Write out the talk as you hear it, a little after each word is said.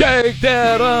Take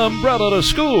that umbrella to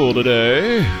school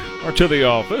today, or to the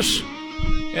office.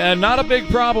 And not a big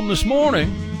problem this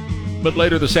morning, but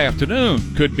later this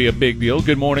afternoon could be a big deal.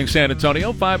 Good morning, San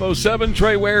Antonio. 507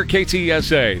 Trey Ware,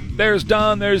 KTSA. There's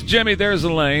Don, there's Jimmy, there's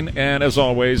Elaine. And as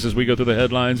always, as we go through the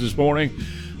headlines this morning,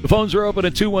 the phones are open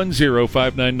at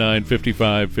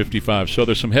 210-599-5555. So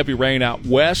there's some heavy rain out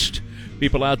west.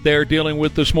 People out there dealing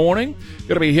with this morning.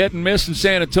 Going to be hit and miss in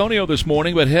San Antonio this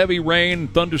morning, but heavy rain,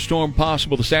 thunderstorm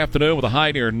possible this afternoon with a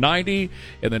high near 90,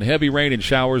 and then heavy rain and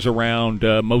showers around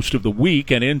most of the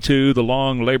week and into the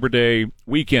long Labor Day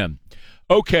weekend.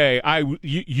 Okay,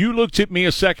 you looked at me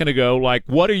a second ago like,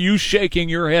 what are you shaking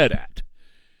your head at?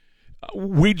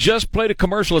 We just played a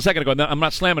commercial a second ago. Now, I'm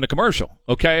not slamming a commercial,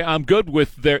 okay? I'm good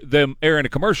with them airing a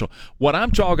commercial. What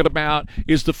I'm talking about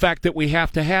is the fact that we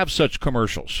have to have such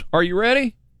commercials. Are you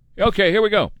ready? Okay, here we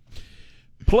go.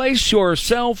 Place your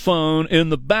cell phone in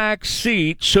the back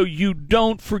seat so you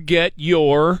don't forget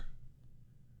your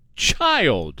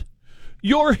child.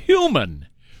 You're human.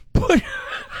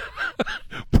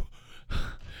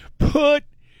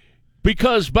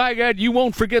 Because, by God, you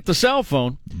won't forget the cell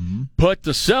phone. Mm-hmm. Put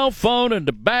the cell phone in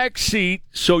the back seat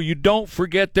so you don't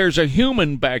forget there's a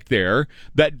human back there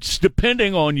that's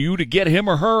depending on you to get him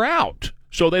or her out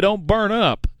so they don't burn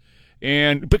up.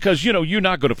 And because, you're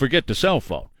not going to forget the cell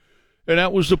phone. And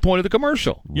that was the point of the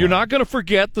commercial. Right. You're not going to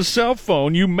forget the cell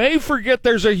phone. You may forget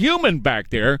there's a human back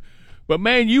there, but,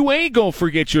 man, you ain't going to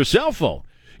forget your cell phone.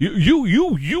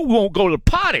 You won't go to the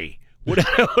potty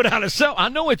without a cell. I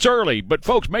know it's early, but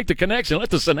folks, make the connection. Let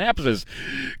the synapses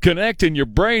connect in your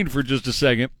brain for just a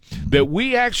second. That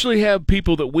we actually have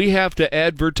people that we have to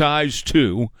advertise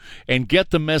to and get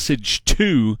the message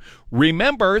to.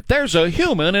 Remember, there's a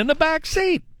human in the back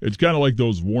seat. It's kind of like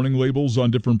those warning labels on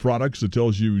different products that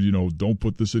tells you, don't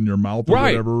put this in your mouth or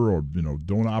right. whatever, or,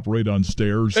 don't operate on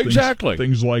stairs. Exactly.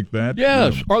 Things like that.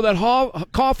 Yes. Or that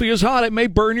coffee is hot. It may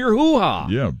burn your hoo-ha.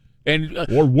 Yeah. And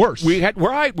or worse. We had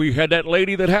that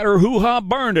lady that had her hoo-ha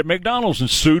burned at McDonald's and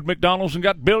sued McDonald's and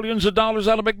got billions of dollars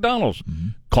out of McDonald's. Mm-hmm.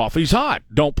 Coffee's hot.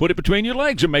 Don't put it between your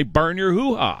legs. It may burn your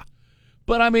hoo-ha.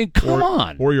 But, I mean, come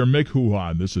on. Or your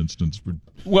McHoo-ha in this instance.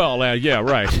 Well, yeah,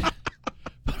 right.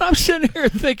 But I'm sitting here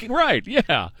thinking, right,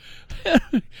 yeah.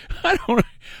 I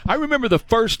remember the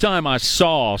first time I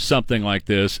saw something like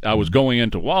this, I was going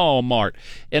into Walmart,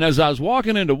 and as I was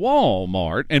walking into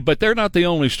Walmart, but they're not the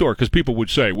only store, because people would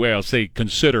say, well,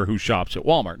 consider who shops at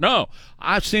Walmart. No,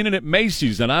 I've seen it at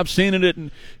Macy's, and I've seen it at,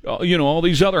 all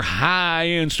these other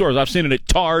high-end stores. I've seen it at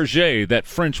Target, that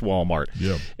French Walmart.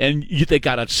 Yep. And they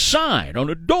got a sign on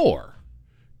the door.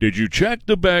 Did you check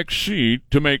the back seat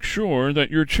to make sure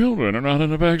that your children are not in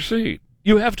the back seat?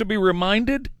 You have to be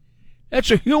reminded?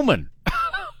 That's a human.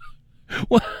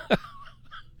 Well,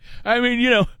 I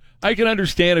mean, I can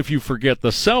understand if you forget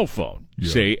the cell phone,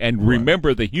 and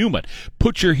remember the human.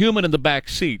 Put your human in the back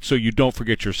seat so you don't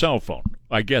forget your cell phone.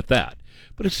 I get that.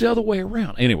 But it's the other way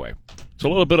around. Anyway, it's a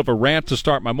little bit of a rant to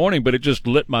start my morning, but it just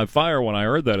lit my fire when I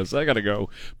heard that a second ago.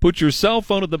 Put your cell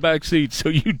phone in the back seat so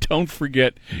you don't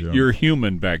forget your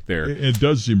human back there. It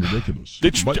does seem ridiculous.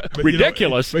 It's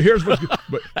ridiculous. But here's what.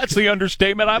 That's the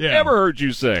understatement I've ever heard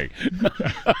you say.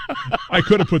 I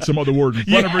could have put some other word in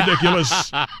front of ridiculous,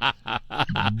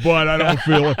 but I don't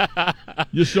feel it.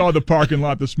 You saw the parking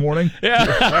lot this morning.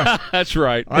 Yeah, that's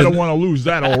right. I don't want to lose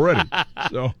that already.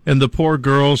 So. And the poor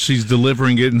girl, she's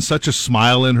delivering it in such a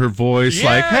smile in her voice,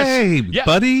 like, "Hey,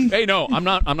 buddy." Hey, no, I'm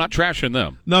not trashing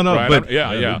them. No, right? but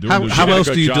how else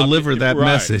do you deliver that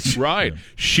message? Right. Yeah.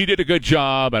 She did a good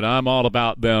job, and I'm all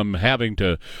about them having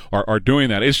to or doing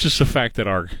that. It's just the fact that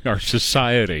our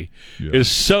society is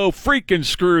so freaking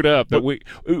screwed up that we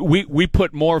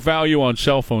put more value on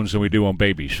cell phones than we do on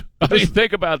babies. I mean,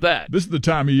 think about that. This is the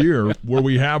time of year where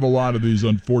we have a lot of these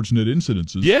unfortunate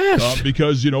incidences. Yes,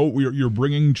 because you're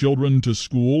bringing children to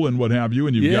school and what have you,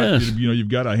 and you've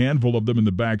got a handful of them in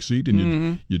the back seat,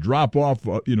 and you drop off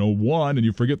one and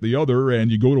you forget the other,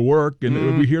 and you go to work,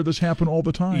 and we hear this happen all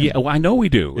the time. Yeah, well, I know we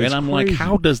do, it's and I'm crazy. like,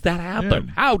 how does that happen?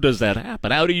 Yeah. How does that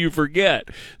happen? How do you forget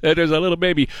that there's a little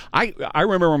baby? I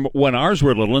remember when ours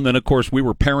were little, and then of course we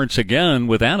were parents again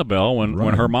with Annabelle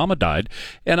when her mama died,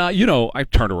 and I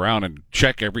turned around and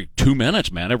check every 2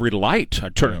 minutes, man, every light. I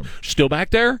turn, still back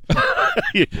there?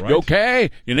 You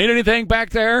okay? You need anything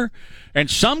back there? And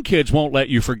some kids won't let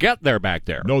you forget they're back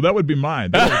there. No, that would be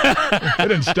mine. They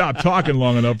didn't stop talking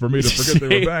long enough for me to forget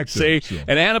they were back there. So.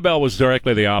 And Annabelle was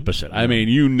directly the opposite. I mean,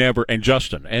 you never, and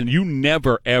Justin, and you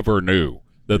never, ever knew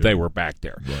that they were back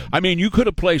there. Right. I mean, you could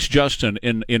have placed Justin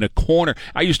in a corner.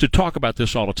 I used to talk about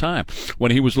this all the time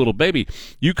when he was a little baby.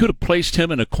 You could have placed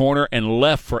him in a corner and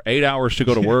left for 8 hours to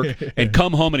go to work and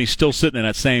come home and he's still sitting in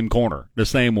that same corner the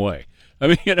same way. I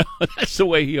mean, that's the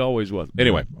way he always was.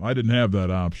 Anyway. I didn't have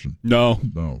that option. No.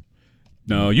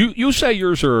 You say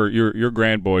yours are your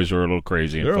grandboys are a little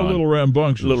crazy and They're fun. a little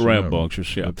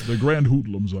rambunctious. Yeah. The grand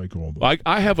hoodlums, I call them.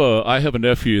 I have a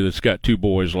nephew that's got two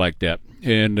boys like that,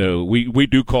 and we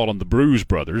do call them the Bruise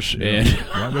Brothers. Yeah. And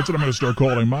Well, that's what I'm going to start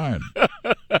calling mine.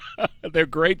 They're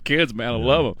great kids, man. I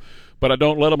love them, but I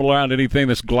don't let them around anything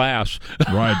that's glass.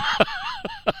 Right.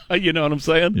 You know what I'm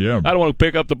saying? Yeah. I don't want to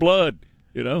pick up the blood.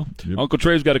 Yep. Uncle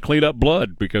Trey's got to clean up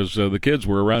blood because the kids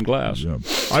were around glass. Yeah.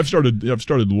 I've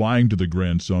started lying to the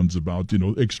grandsons about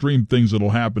extreme things that'll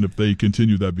happen if they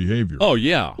continue that behavior. Oh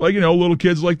yeah, like little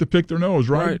kids like to pick their nose,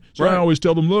 right? So I always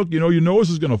tell them, look, your nose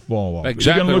is going to fall off.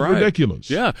 Exactly, you're going to look ridiculous.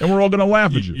 Yeah, and we're all going to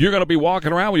laugh at you. You're going to be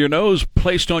walking around with your nose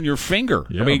placed on your finger.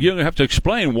 Yeah. I mean, you have to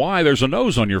explain why there's a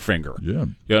nose on your finger. Yeah,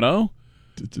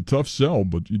 it's a tough sell,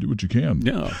 but you do what you can.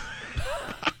 Yeah.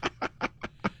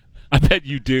 I bet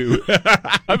you do.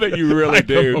 I bet you really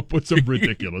do. Come up with some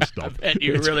ridiculous stuff. I bet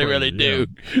you really do.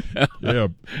 Yeah.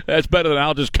 That's better than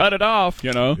I'll just cut it off,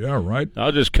 Yeah, right.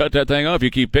 I'll just cut that thing off.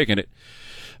 You keep picking it.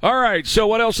 All right, so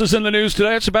what else is in the news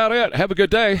today? That's about it. Have a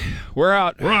good day. We're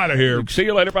out. We're out of here. See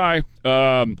you later. Bye.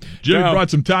 Jimmy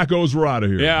brought some tacos. We're out of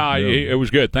here. Yeah, it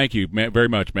was good. Thank you very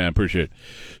much, man. Appreciate it.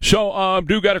 So,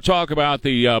 do got to talk about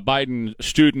the Biden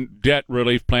student debt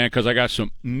relief plan because I got some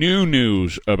new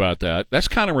news about that. That's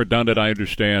kind of redundant, I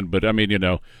understand, but I mean,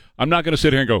 I'm not going to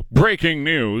sit here and go breaking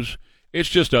news. It's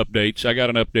just updates. I got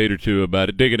an update or two about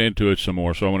it, digging into it some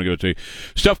more, so I want to go to you.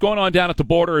 Stuff going on down at the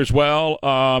border as well.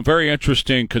 Very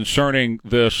interesting concerning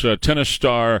this tennis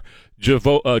star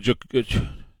Djokovic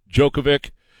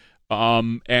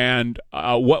and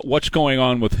what's going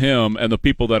on with him and the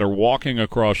people that are walking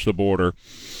across the border.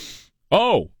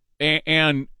 Oh,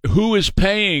 and who is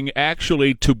paying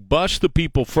actually to bus the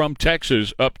people from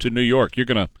Texas up to New York? You're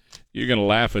gonna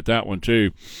laugh at that one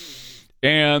too.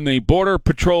 And the Border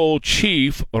Patrol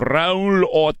Chief, Raul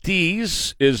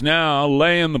Ortiz, is now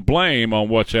laying the blame on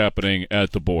what's happening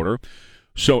at the border.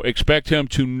 So expect him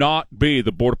to not be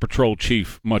the Border Patrol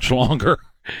Chief much longer.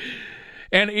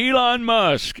 And Elon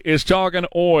Musk is talking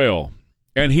oil,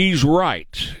 and he's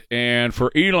right. And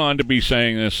for Elon to be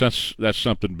saying this, that's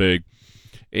something big.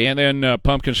 And then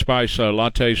pumpkin spice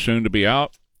latte soon to be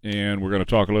out, and we're going to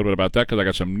talk a little bit about that because I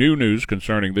got some new news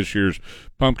concerning this year's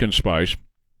pumpkin spice.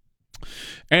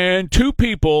 And two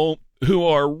people who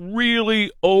are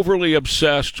really overly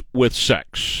obsessed with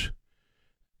sex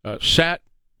sat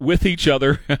with each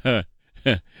other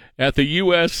at the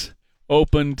U.S.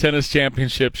 Open Tennis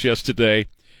Championships yesterday.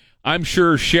 I'm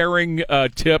sure sharing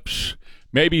tips,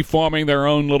 maybe forming their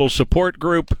own little support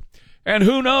group, and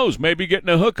who knows, maybe getting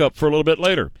a hookup for a little bit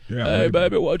later. Yeah, hey,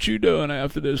 baby, what you doing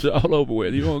after this is all over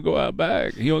with? You want to go out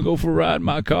back? You want to go for a ride in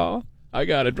my car? I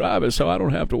got to drive it, so I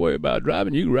don't have to worry about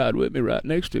driving. You can ride with me right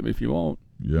next to me if you want.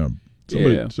 Yeah.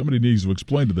 Somebody needs to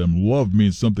explain to them love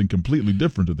means something completely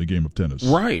different in the game of tennis.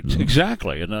 Right,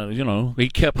 exactly. And, he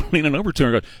kept leaning over to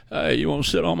her and going, hey, you want to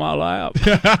sit on my lap? No.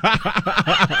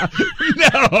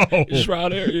 It's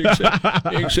right here. You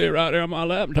can sit right there on my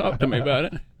lap and talk to me about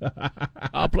it.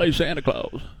 I'll play Santa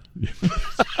Claus.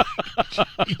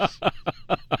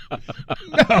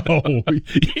 No.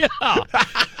 Yeah.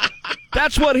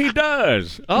 That's what he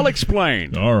does. I'll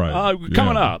explain. All right.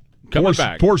 Coming up. Coming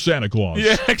back. Poor Santa Claus.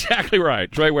 Yeah, exactly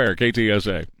right. Trey Ware,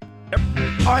 KTSA. All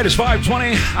right, it's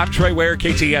 5:20. I'm Trey Ware,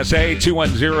 KTSA,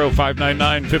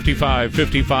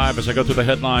 210-599-5555. As I go through the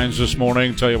headlines this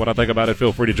morning, tell you what I think about it,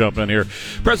 feel free to jump in here.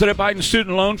 President Biden's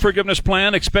student loan forgiveness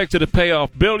plan expected to pay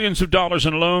off billions of dollars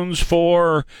in loans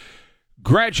for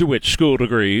graduate school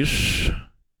degrees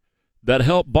that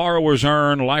help borrowers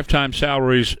earn lifetime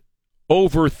salaries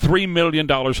over $3 million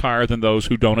higher than those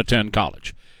who don't attend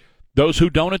college. Those who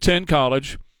don't attend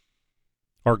college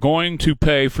are going to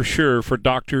pay for sure for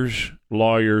doctors,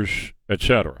 lawyers,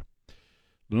 etc.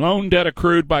 Loan debt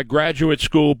accrued by graduate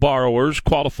school borrowers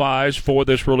qualifies for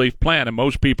this relief plan, and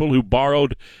most people who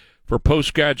borrowed for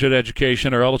postgraduate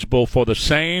education are eligible for the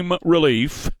same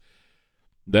relief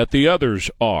that the others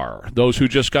are, those who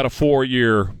just got a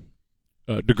 4-year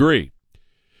degree,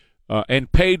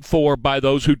 and paid for by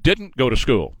those who didn't go to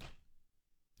school.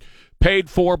 Paid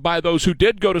for by those who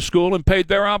did go to school and paid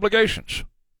their obligations.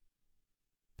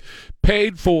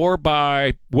 Paid for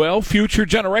by, future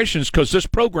generations, because this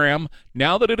program,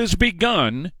 now that it has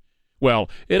begun,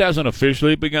 it hasn't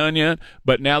officially begun yet,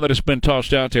 but now that it's been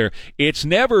tossed out there, it's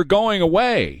never going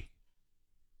away.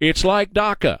 It's like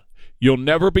DACA. You'll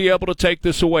never be able to take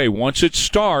this away once it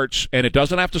starts, and it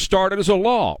doesn't have to start as a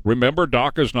law. Remember,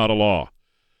 DACA is not a law.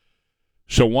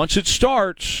 So once it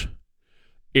starts,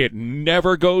 it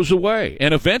never goes away.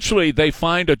 And eventually they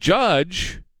find a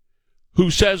judge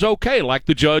who says, okay, like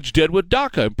the judge did with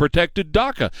DACA and protected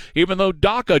DACA, even though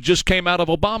DACA just came out of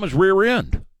Obama's rear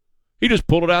end. He just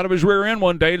pulled it out of his rear end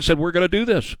one day and said, we're going to do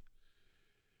this.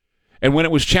 And when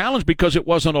it was challenged because it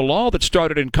wasn't a law that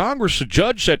started in Congress, the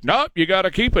judge said, nope, you got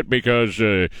to keep it because,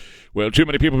 too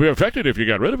many people will be affected if you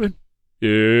got rid of it.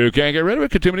 You can't get rid of it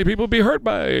because too many people will be hurt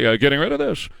by getting rid of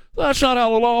this. Well, that's not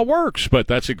how the law works, but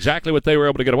that's exactly what they were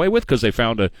able to get away with because they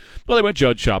found they went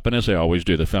judge shopping, as they always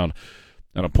do. They found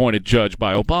an appointed judge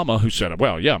by Obama who said,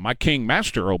 well, yeah, my king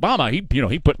master, Obama,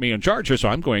 he put me in charge here, so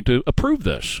I'm going to approve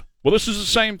this. Well, this is the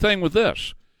same thing with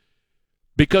this.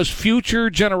 Because future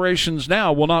generations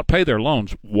now will not pay their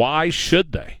loans. Why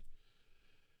should they?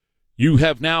 You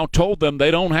have now told them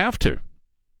they don't have to.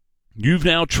 You've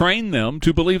now trained them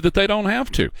to believe that they don't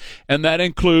have to. And that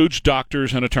includes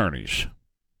doctors and attorneys.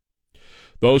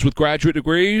 Those with graduate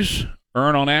degrees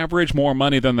earn on average more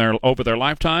money than over their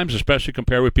lifetimes, especially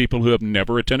compared with people who have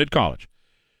never attended college.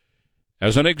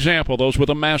 As an example, those with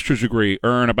a master's degree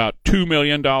earn about $2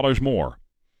 million more.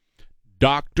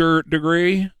 Doctor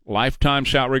degree, lifetime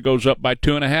salary goes up by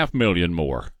 $2.5 million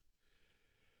more.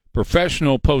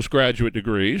 Professional postgraduate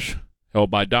degrees, held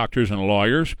by doctors and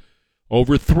lawyers,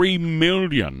 over $3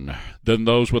 million than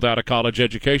those without a college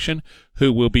education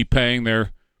who will be paying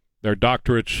their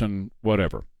doctorates and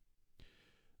whatever.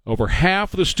 Over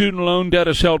half of the student loan debt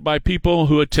is held by people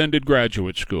who attended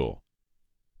graduate school.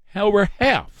 Over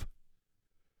half.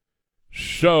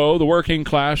 So the working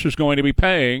class is going to be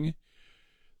paying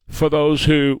for those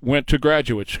who went to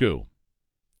graduate school.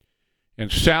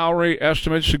 And salary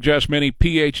estimates suggest many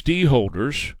PhD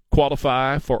holders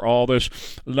qualify for all this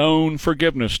loan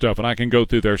forgiveness stuff. And I can go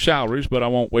through their salaries, but I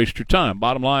won't waste your time.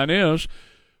 Bottom line is,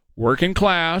 working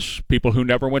class, people who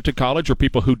never went to college or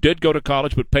people who did go to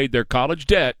college but paid their college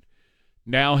debt,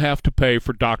 now have to pay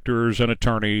for doctors and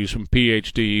attorneys and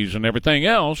PhDs and everything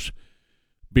else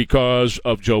because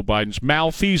of Joe Biden's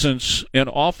malfeasance in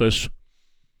office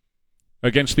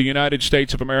against the United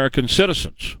States of American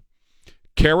citizens.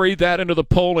 Carry that into the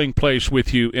polling place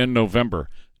with you in November.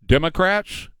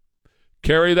 Democrats,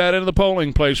 carry that into the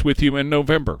polling place with you in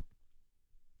November.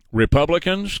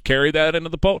 Republicans, carry that into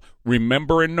the poll.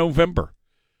 Remember in November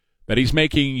that he's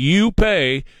making you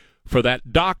pay for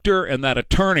that doctor and that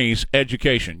attorney's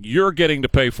education. You're getting to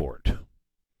pay for it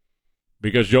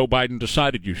because Joe Biden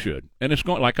decided you should. And it's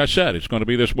going, like I said, it's going to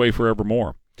be this way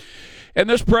forevermore. And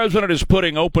this president is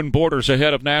putting open borders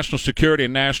ahead of national security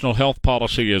and national health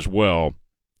policy as well.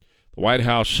 The White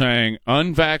House saying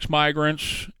unvaxxed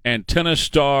migrants and tennis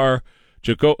star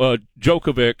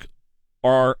Djokovic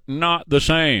are not the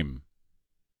same.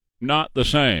 Not the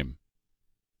same.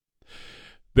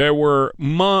 There were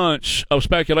months of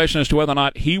speculation as to whether or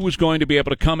not he was going to be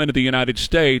able to come into the United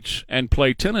States and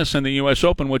play tennis in the U.S.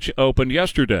 Open, which opened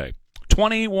yesterday.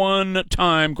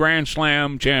 21-time Grand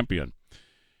Slam champion.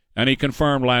 And he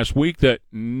confirmed last week that,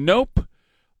 nope,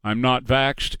 I'm not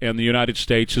vaxxed, and the United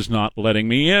States is not letting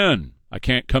me in. I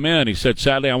can't come in. He said,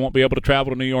 sadly, I won't be able to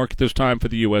travel to New York at this time for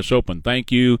the U.S. Open. Thank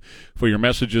you for your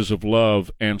messages of love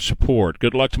and support.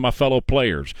 Good luck to my fellow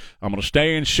players. I'm going to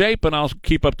stay in shape, and I'll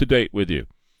keep up to date with you.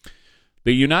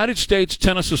 The United States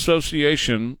Tennis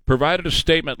Association provided a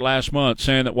statement last month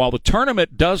saying that while the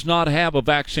tournament does not have a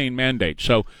vaccine mandate,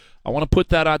 so I want to put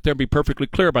that out there and be perfectly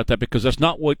clear about that because that's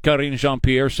not what Karine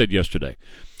Jean-Pierre said yesterday.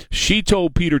 She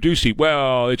told Peter Doocy,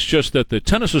 well, it's just that the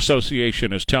Tennis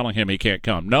Association is telling him he can't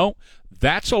come. No,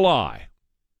 that's a lie.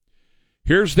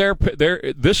 Here's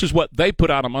this is what they put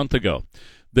out a month ago.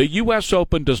 The U.S.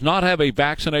 Open does not have a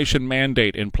vaccination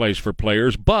mandate in place for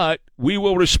players, but we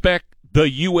will respect the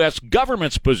U.S.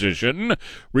 government's position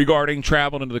regarding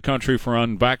travel into the country for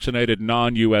unvaccinated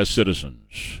non-U.S.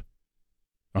 citizens.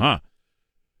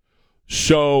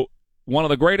 So one of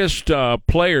the greatest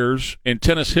players in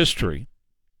tennis history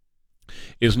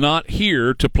is not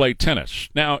here to play tennis.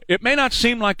 Now, it may not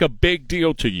seem like a big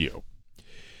deal to you,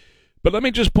 but let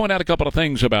me just point out a couple of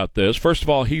things about this. First of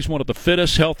all, he's one of the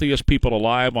fittest, healthiest people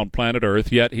alive on planet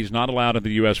Earth, yet he's not allowed in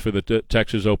the U.S. for the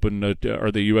Texas Open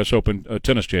or the U.S. Open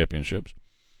tennis championships.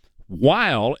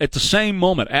 While at the same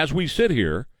moment, as we sit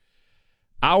here,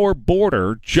 our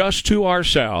border just to our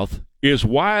south is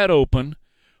wide open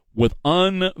with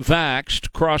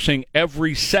unvaxxed crossing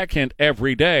every second,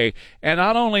 every day. And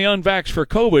not only unvaxxed for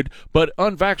COVID, but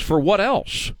unvaxxed for what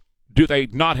else do they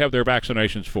not have their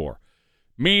vaccinations for?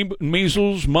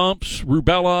 Measles, mumps,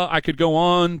 rubella, I could go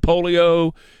on,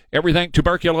 polio, everything,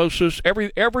 tuberculosis,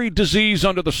 every disease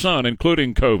under the sun,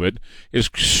 including COVID, is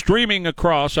streaming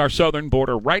across our southern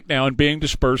border right now and being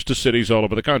dispersed to cities all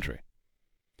over the country.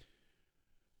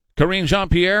 Karine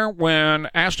Jean-Pierre, when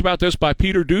asked about this by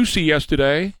Peter Doocy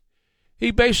yesterday,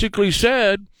 he basically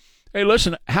said, hey,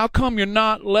 listen, how come you're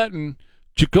not letting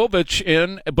Djokovic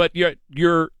in, but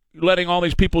you're letting all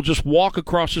these people just walk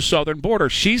across the southern border?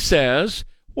 She says,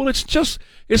 well,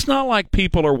 it's not like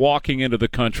people are walking into the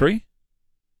country.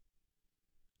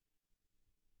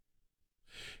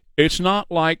 It's not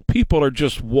like people are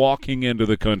just walking into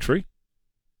the country.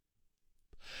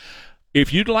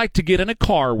 If you'd like to get in a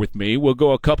car with me, we'll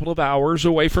go a couple of hours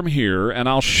away from here, and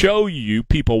I'll show you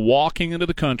people walking into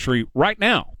the country right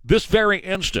now, this very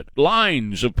instant.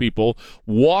 Lines of people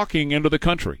walking into the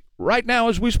country right now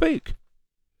as we speak.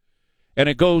 And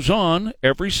it goes on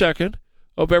every second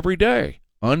of every day.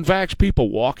 Unvaxxed people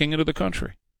walking into the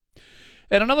country.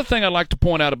 And another thing I'd like to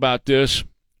point out about this,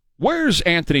 where's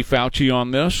Anthony Fauci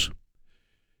on this?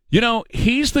 You know,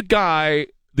 he's the guy,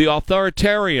 the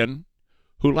authoritarian,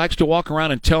 who likes to walk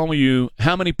around and tell you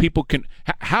how many people can,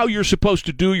 how you're supposed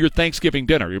to do your Thanksgiving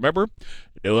dinner. You remember?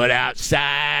 Do it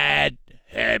outside.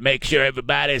 Make sure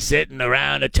everybody's sitting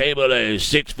around the table is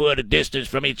 6 foot of distance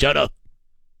from each other.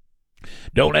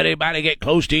 Don't let anybody get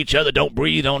close to each other. Don't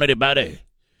breathe on anybody.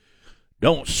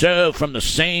 Don't serve from the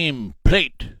same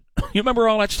plate. You remember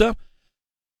all that stuff?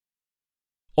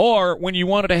 Or when you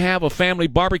wanted to have a family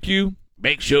barbecue,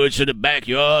 make sure it's in the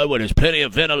backyard where there's plenty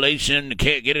of ventilation. You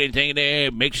can't get anything in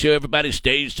there. Make sure everybody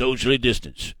stays socially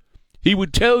distanced. He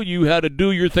would tell you how to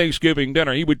do your Thanksgiving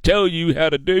dinner. He would tell you how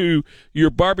to do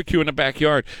your barbecue in the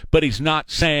backyard. But he's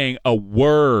not saying a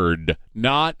word,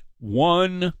 not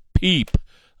one peep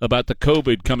about the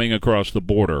COVID coming across the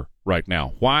border right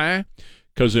now. Why?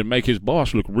 Because it make his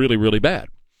boss look really, really bad.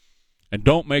 And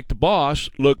don't make the boss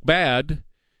look bad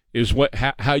is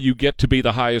how you get to be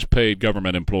the highest paid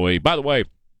government employee. By the way,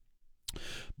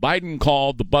 Biden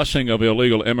called the busing of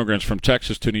illegal immigrants from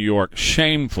Texas to New York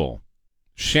shameful.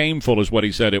 Shameful is what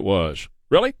he said it was.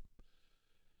 Really?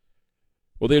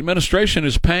 Well, the administration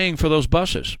is paying for those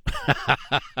buses.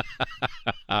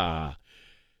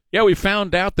 Yeah, we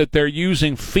found out that they're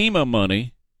using FEMA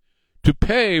money to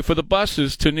pay for the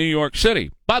buses to New York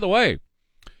City. By the way,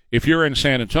 if you're in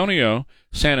San Antonio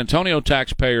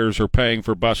taxpayers are paying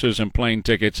for buses and plane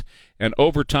tickets and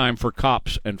overtime for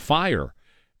cops and fire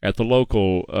at the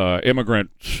local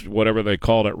immigrant, whatever they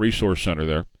call it, resource center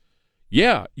there.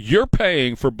 Yeah, you're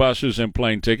paying for buses and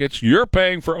plane tickets. You're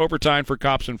paying for overtime for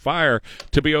cops and fire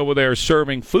to be over there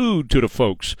serving food to the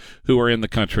folks who are in the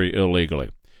country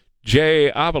illegally.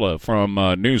 Jay Avila from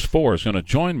News 4 is going to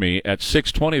join me at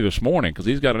 6:20 this morning because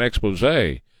he's got an expose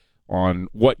on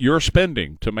what you're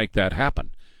spending to make that happen.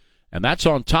 And that's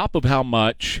on top of how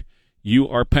much you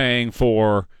are paying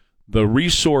for the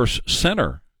resource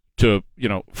center to,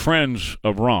 Friends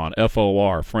of Ron,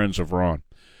 FOR, Friends of Ron.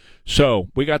 So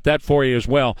we got that for you as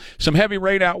well. Some heavy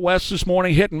rain out west this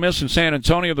morning, hit and miss in San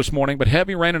Antonio this morning, but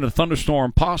heavy rain and a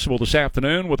thunderstorm possible this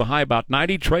afternoon with a high about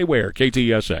 90. Trey Ware,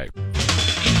 KTSA.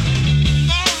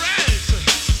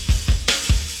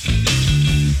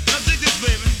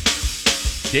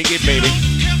 Dig it, baby.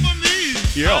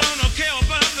 Yeah.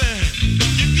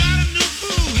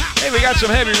 Hey, we got some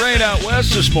heavy rain out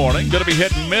west this morning. Going to be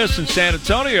hit and miss in San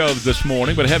Antonio this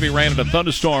morning, but heavy rain and a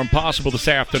thunderstorm possible this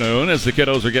afternoon as the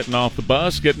kiddos are getting off the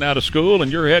bus, getting out of school,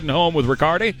 and you're heading home with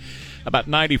Riccardi. About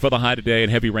 90 for the high today, and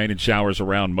heavy rain and showers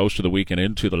around most of the weekend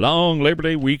into the long Labor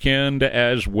Day weekend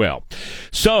as well.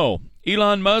 So,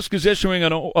 Elon Musk is issuing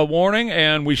a warning,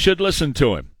 and we should listen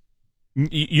to him.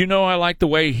 You know, I like the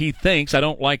way he thinks. I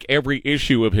don't like every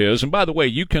issue of his. And by the way,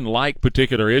 you can like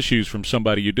particular issues from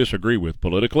somebody you disagree with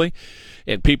politically.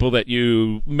 And people that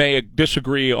you may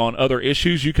disagree on other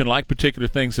issues, you can like particular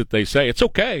things that they say. It's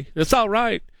okay. It's all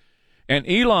right. And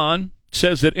Elon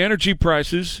says that energy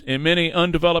prices in many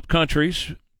undeveloped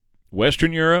countries,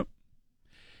 Western Europe,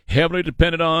 heavily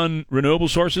dependent on renewable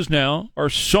sources now, are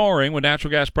soaring with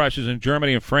natural gas prices in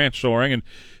Germany and France soaring, and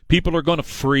people are going to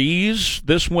freeze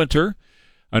this winter.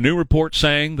 A new report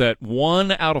saying that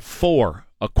 1 out of 4,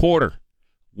 a quarter,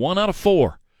 1 out of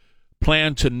 4,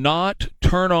 plan to not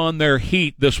turn on their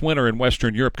heat this winter in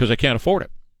Western Europe because they can't afford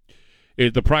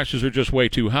it. The prices are just way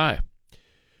too high.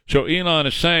 So Elon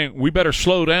is saying we better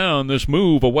slow down this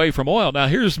move away from oil. Now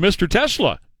here's Mr.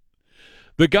 Tesla,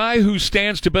 the guy who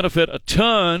stands to benefit a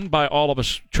ton by all of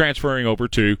us transferring over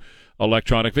to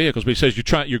electronic vehicles. But he says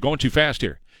you're going too fast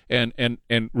here. And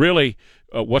really,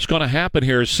 what's going to happen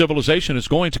here is civilization is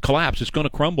going to collapse. It's going to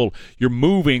crumble. You're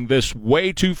moving this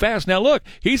way too fast. Now, look,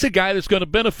 he's a guy that's going to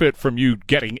benefit from you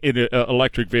getting in an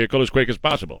electric vehicle as quick as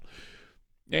possible.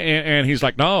 And he's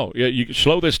like, no, you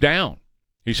slow this down.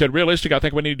 He said, realistic, I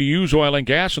think we need to use oil and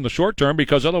gas in the short term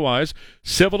because otherwise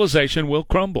civilization will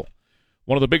crumble.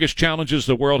 One of the biggest challenges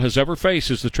the world has ever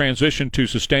faced is the transition to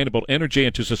sustainable energy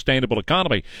and to sustainable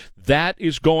economy. That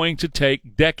is going to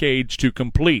take decades to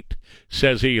complete,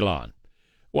 says Elon.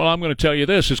 Well, I'm going to tell you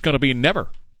this, it's going to be never,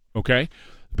 okay?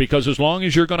 Because as long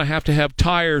as you're going to have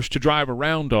tires to drive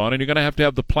around on, and you're going to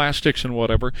have the plastics and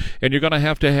whatever, and you're going to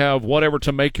have whatever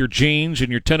to make your jeans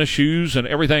and your tennis shoes and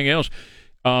everything else,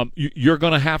 you're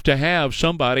going to have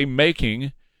somebody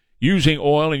using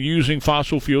oil and using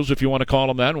fossil fuels, if you want to call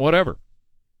them that, and whatever.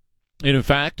 And in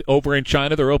fact, over in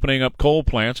China, they're opening up coal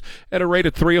plants at a rate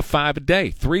of 3 to 5 a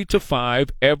day. 3 to 5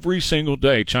 every single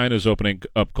day, China's opening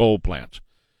up coal plants.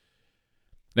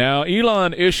 Now,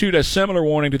 Elon issued a similar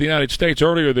warning to the United States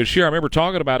earlier this year. I remember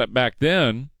talking about it back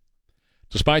then.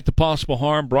 Despite the possible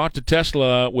harm brought to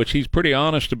Tesla, which he's pretty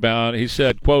honest about, he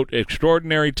said, quote,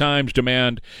 extraordinary times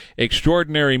demand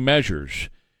extraordinary measures.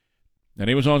 And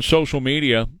he was on social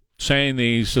media saying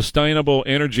the sustainable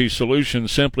energy solution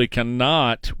simply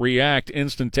cannot react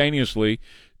instantaneously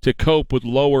to cope with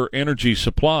lower energy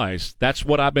supplies. That's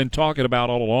what I've been talking about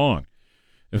all along.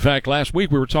 In fact, last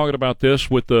week we were talking about this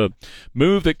with the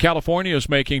move that California is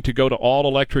making to go to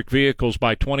all-electric vehicles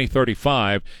by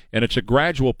 2035, and it's a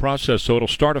gradual process, so it'll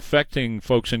start affecting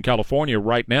folks in California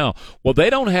right now. Well, they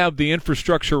don't have the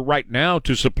infrastructure right now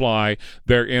to supply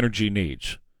their energy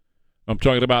needs. I'm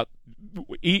talking about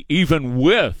even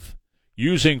with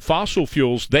using fossil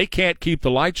fuels, they can't keep the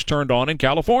lights turned on in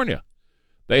California.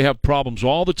 They have problems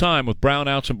all the time with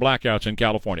brownouts and blackouts in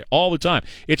California, all the time.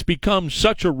 It's become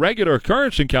such a regular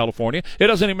occurrence in California, it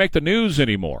doesn't even make the news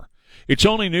anymore. It's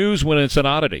only news when it's an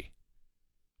oddity,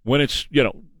 when it's,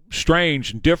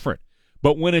 strange and different.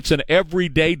 But when it's an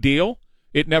everyday deal,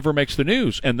 it never makes the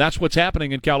news. And that's what's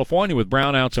happening in California with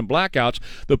brownouts and blackouts.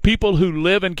 The people who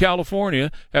live in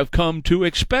California have come to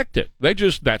expect it.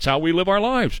 That's how we live our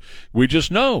lives. We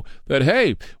just know that,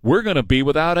 hey, we're going to be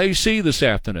without AC this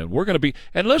afternoon.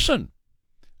 And listen,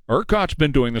 ERCOT's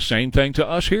been doing the same thing to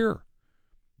us here.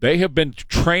 They have been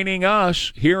training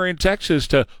us here in Texas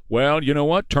to, well, you know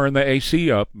what? Turn the AC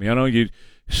up. You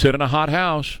sit in a hot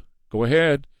house. Go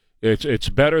ahead. It's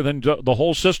better than the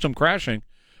whole system crashing.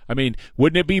 I mean,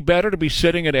 wouldn't it be better to be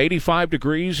sitting at 85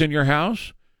 degrees in your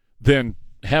house than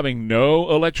having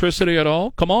no electricity at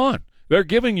all? Come on. They're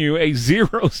giving you a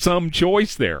zero-sum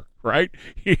choice there, right?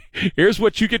 Here's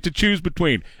what you get to choose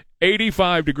between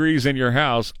 85 degrees in your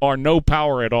house or no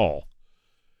power at all.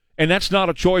 And that's not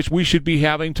a choice we should be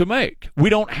having to make. We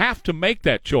don't have to make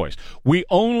that choice. We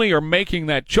only are making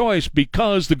that choice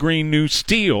because the Green New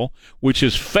Steel, which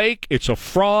is fake, it's a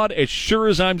fraud, as sure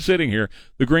as I'm sitting here,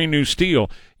 the Green New Steel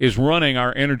is running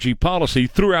our energy policy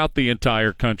throughout the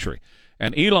entire country.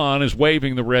 And Elon is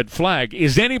waving the red flag.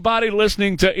 Is anybody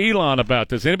listening to Elon about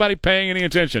this? Anybody paying any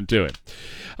attention to it?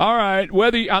 All right,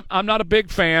 I'm not a big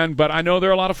fan, but I know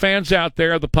there are a lot of fans out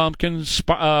there of the pumpkin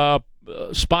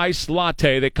spice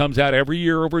latte that comes out every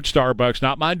year over at Starbucks.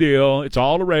 Not my deal. It's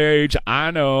all the rage.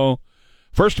 I know.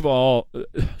 First of all,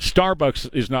 Starbucks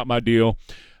is not my deal.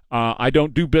 I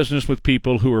don't do business with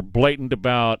people who are blatant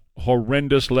about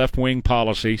horrendous left-wing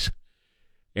policies.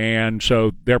 And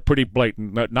so they're pretty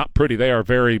blatant. Not pretty. They are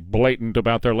very blatant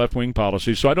about their left-wing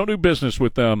policies. So I don't do business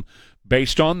with them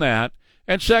based on that.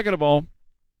 And second of all,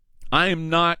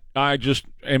 I just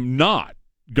am not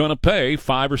going to pay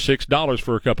 $5 or $6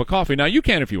 for a cup of coffee. Now, you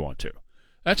can if you want to.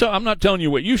 I'm not telling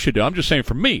you what you should do. I'm just saying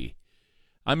for me,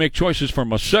 I make choices for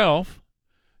myself,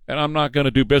 and I'm not going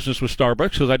to do business with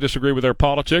Starbucks because I disagree with their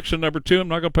politics. And number two, I'm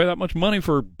not going to pay that much money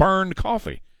for burned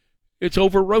coffee. It's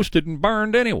over-roasted and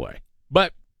burned anyway.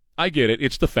 But I get it.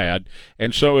 It's the fad,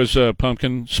 and so is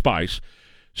pumpkin spice.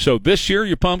 So this year,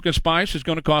 your pumpkin spice is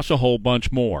going to cost a whole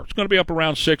bunch more. It's going to be up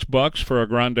around $6 for a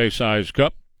grande-sized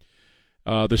cup.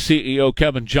 The CEO,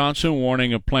 Kevin Johnson,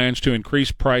 warning of plans to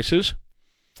increase prices.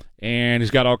 And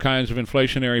he's got all kinds of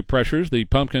inflationary pressures. The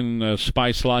pumpkin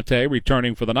spice latte,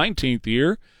 returning for the 19th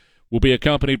year, will be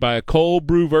accompanied by a cold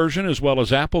brew version as well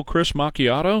as Apple Crisp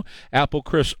Macchiato, Apple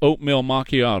Crisp Oatmeal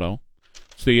Macchiato.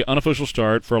 It's the unofficial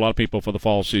start for a lot of people for the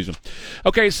fall season.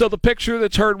 Okay, so the picture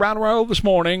that's heard round and round this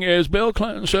morning is Bill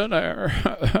Clinton sitting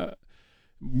there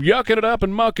yucking it up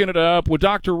and mucking it up with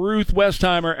Dr. Ruth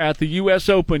Westheimer at the U.S.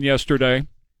 Open yesterday.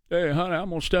 Hey, honey, I'm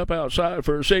going to step outside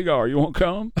for a cigar. You want to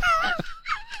come?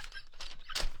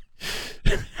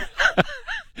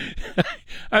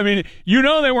 I mean,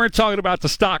 they weren't talking about the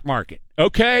stock market,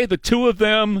 okay? The two of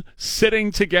them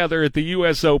sitting together at the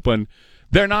U.S. Open,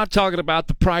 they're not talking about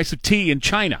the price of tea in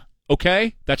China,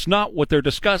 okay? That's not what they're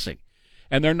discussing.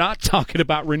 And they're not talking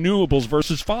about renewables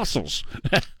versus fossils.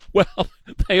 Well,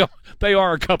 they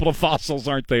are a couple of fossils,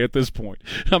 aren't they, at this point?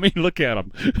 I mean, look at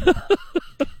them.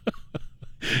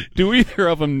 Do either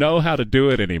of them know how to do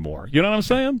it anymore? You know what I'm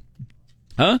saying?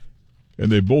 Huh?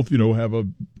 And they both, have a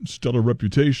stellar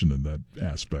reputation in that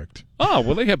aspect. Oh,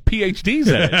 well, they have PhDs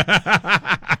in it.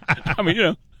 I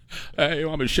mean, hey, you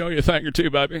want me to show you a thing or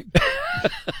two, baby?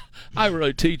 I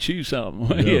really teach you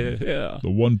something. Yeah.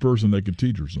 The one person that could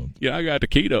teach her something. Yeah, I got the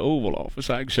key to Oval Office.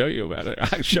 I can show you about it. I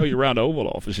can show you around the Oval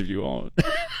Office if you want.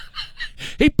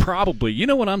 He probably, you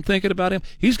know what I'm thinking about him?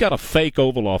 He's got a fake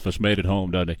Oval Office made at home,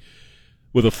 doesn't he?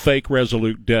 With a fake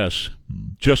Resolute desk,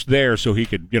 just there so he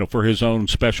could, for his own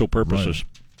special purposes.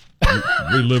 Right.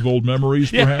 Relive old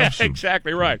memories, perhaps? Yeah,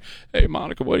 exactly right. Hey,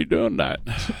 Monica, what are you doing tonight?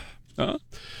 Huh?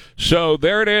 So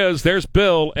there it is. There's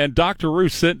Bill and Dr.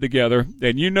 Ruth sitting together,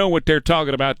 and you know what they're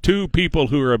talking about. Two people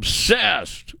who are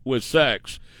obsessed with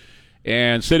sex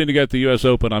and sitting together at the U.S.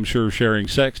 Open, I'm sure, sharing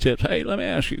sex tips. Hey, let me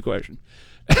ask you a question.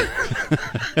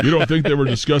 You don't think they were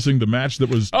discussing the match that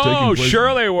was taking place? Oh,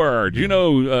 sure they were. Do you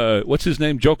know, what's his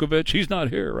name, Djokovic? He's not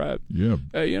here, right? Yeah.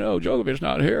 Hey, Djokovic's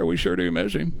not here. We sure do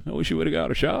miss him. I wish he would have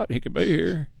got a shot. He could be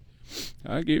here.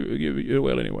 I give you,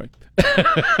 well, anyway.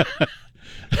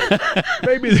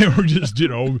 Maybe they were just,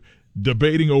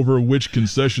 debating over which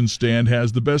concession stand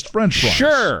has the best French fries.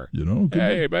 Sure.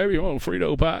 Hey, baby, you want a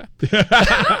Frito pie?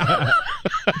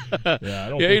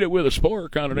 You ate it with a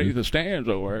spork underneath the stands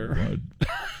over there. Right.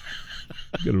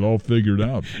 Get it all figured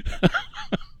out.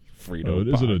 Frito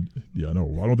pie. I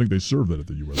don't think they serve that at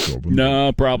the U.S. Open.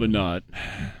 No, probably not.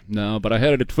 No, but I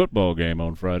had it at the football game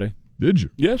on Friday. Did you?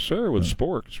 Yes, sir, with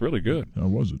spork. It's really good. How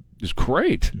was it? It's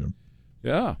great.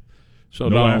 Yeah. So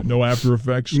no after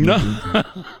effects? No.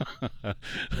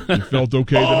 You felt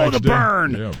okay the next day? Oh, the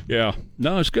burn! Yeah.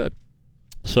 No, it's good.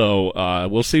 So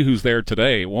we'll see who's there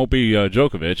today. It won't be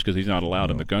Djokovic because he's not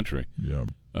allowed in the country. Yeah.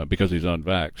 Because he's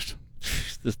unvaxxed.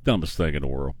 This dumbest thing in the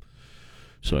world.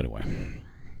 So anyway,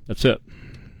 that's it.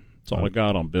 That's all I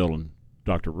got on Bill and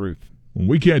Dr. Ruth. Well,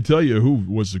 we can't tell you who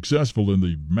was successful in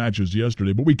the matches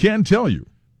yesterday, but we can tell you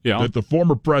that the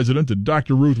former president and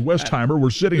Dr. Ruth Westheimer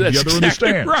were sitting together in the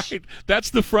stands. Right.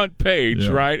 That's the front page,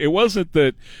 right? It wasn't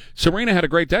that Serena had a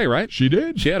great day, right? She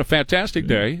did. She had a fantastic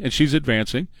day, and she's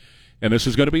advancing. And this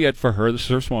is going to be it for her. This is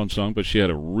her swan song, but she had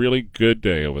a really good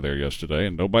day over there yesterday,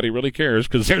 and nobody really cares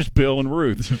because there's Bill and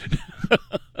Ruth.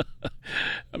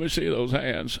 Let me see those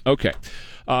hands. Okay.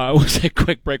 We'll take a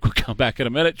quick break. We'll come back in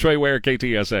a minute. Trey Ware,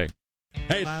 KTSA.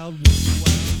 Hey.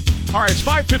 All right, it's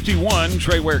 5:51.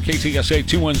 Trey Ware, KTSA,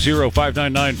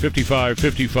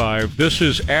 210-599-5555. This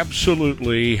is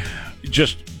absolutely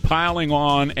just piling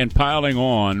on and piling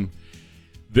on.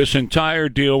 This entire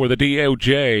deal where the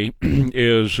DOJ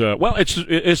is,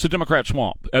 it's the Democrat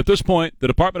swamp. At this point, the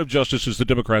Department of Justice is the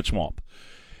Democrat swamp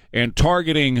and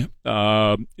targeting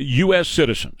U.S.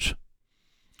 citizens.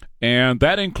 And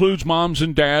that includes moms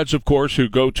and dads, of course, who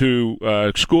go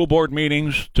to school board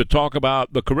meetings to talk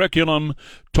about the curriculum,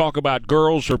 talk about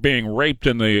girls are being raped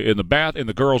in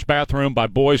the girls' bathroom by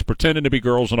boys pretending to be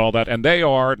girls and all that. And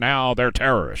they're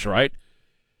terrorists, right?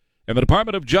 And the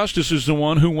Department of Justice is the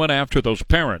one who went after those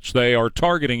parents. They are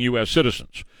targeting U.S.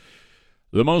 citizens.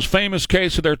 The most famous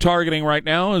case that they're targeting right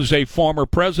now is a former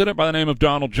president by the name of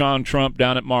Donald John Trump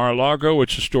down at Mar-a-Lago,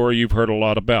 which is a story you've heard a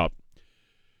lot about.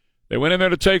 They went in there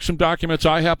to take some documents.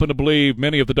 I happen to believe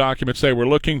many of the documents they were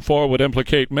looking for would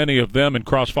implicate many of them in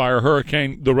Crossfire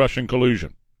Hurricane, the Russian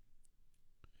collusion.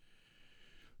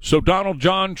 So Donald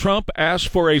John Trump asked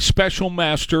for a special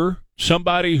master,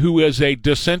 somebody who is a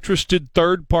disinterested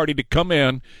third party, to come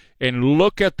in and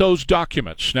look at those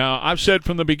documents. Now, I've said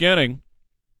from the beginning,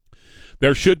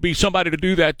 there should be somebody to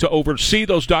do that, to oversee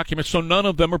those documents so none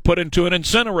of them are put into an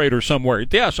incinerator somewhere.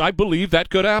 Yes, I believe that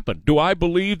could happen. Do I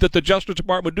believe that the Justice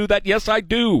Department would do that? Yes, I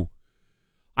do.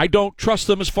 I don't trust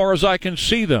them as far as I can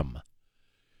see them.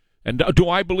 And do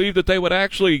I believe that they would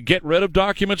actually get rid of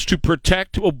documents to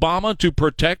protect Obama, to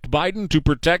protect Biden, to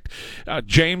protect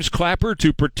James Clapper,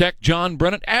 to protect John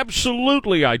Brennan?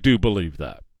 Absolutely, I do believe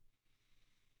that.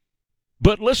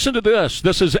 But listen to this.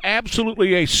 This is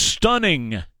absolutely a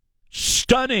stunning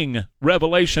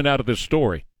revelation out of this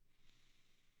story.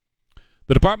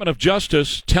 The Department of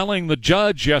Justice telling the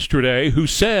judge yesterday, who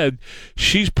said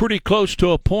she's pretty close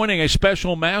to appointing a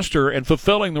special master and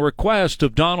fulfilling the request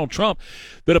of Donald Trump.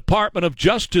 The Department of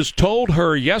Justice told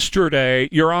her yesterday,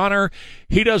 Your Honor,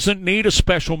 he doesn't need a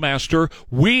special master.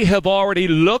 We have already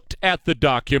looked at the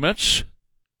documents.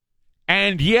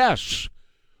 And yes,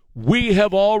 we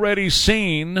have already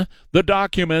seen the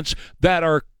documents that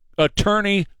are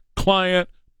attorney-client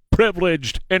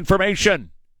privileged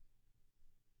information.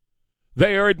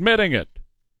 They are admitting it.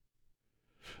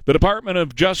 The Department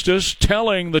of Justice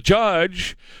telling the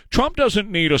judge, Trump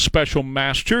doesn't need a special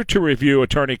master to review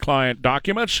attorney-client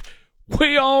documents.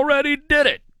 We already did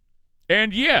it.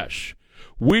 And yes,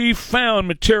 we found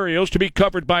materials to be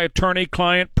covered by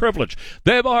attorney-client privilege.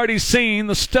 They've already seen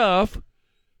the stuff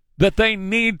that they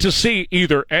need to see,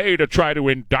 either A, to try to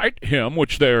indict him,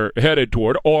 which they're headed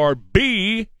toward, or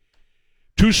B,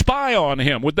 to spy on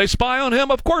him. Would they spy on him?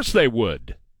 Of course they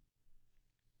would.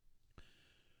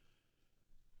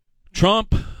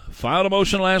 Trump filed a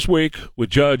motion last week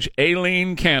with Judge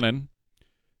Aileen Cannon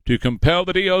to compel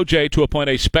the DOJ to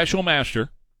appoint a special master,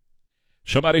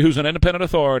 somebody who's an independent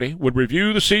authority, would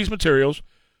review the seized materials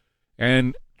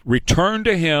and return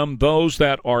to him those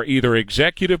that are either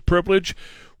executive privilege,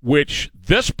 which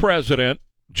this president,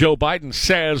 Joe Biden,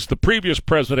 says the previous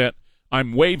president,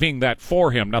 I'm waiving that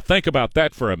for him. Now think about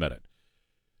that for a minute.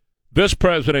 This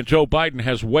president, Joe Biden,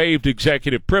 has waived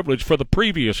executive privilege for the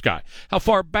previous guy. How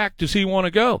far back does he want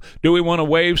to go? Do we want to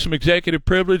waive some executive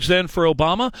privilege then for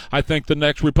Obama? I think the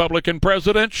next Republican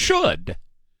president should.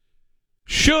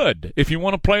 If you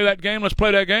want to play that game, let's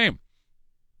play that game.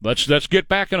 Let's get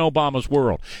back in Obama's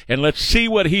world, and let's see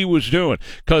what he was doing,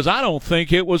 because I don't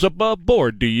think it was above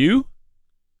board. Do you?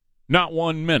 Not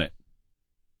 1 minute.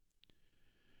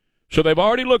 So they've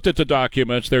already looked at the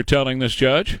documents, they're telling this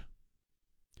judge,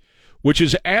 which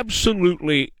is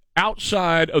absolutely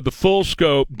outside of the full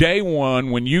scope. Day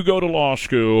one, when you go to law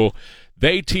school,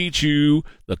 they teach you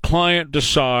the client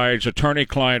decides,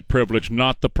 attorney-client privilege,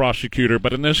 not the prosecutor.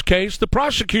 But in this case, the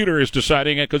prosecutor is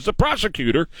deciding it because the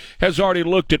prosecutor has already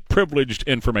looked at privileged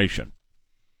information.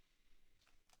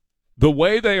 The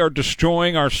way they are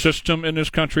destroying our system in this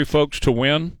country, folks, to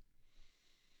win,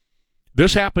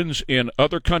 this happens in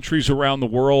other countries around the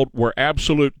world where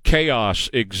absolute chaos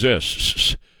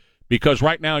exists. Because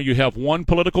right now you have one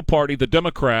political party, the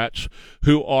Democrats,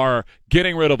 who are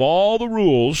getting rid of all the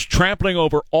rules, trampling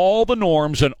over all the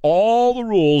norms and all the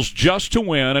rules just to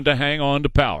win and to hang on to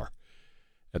power.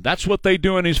 And that's what they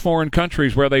do in these foreign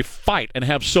countries where they fight and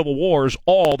have civil wars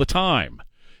all the time.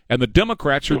 And the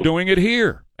Democrats are doing it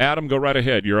here. Adam, go right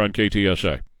ahead. You're on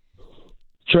KTSA.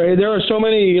 Trey, there are so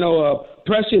many,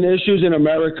 pressing issues in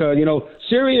America,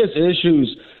 serious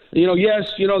issues. Yes,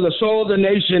 the soul of the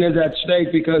nation is at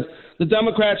stake because the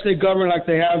Democrats, they govern like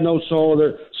they have no soul.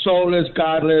 They're soulless,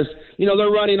 godless.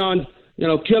 They're running on,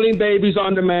 killing babies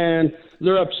on demand.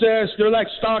 They're obsessed. They're like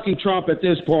stalking Trump at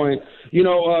this point,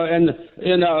 and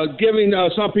giving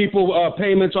some people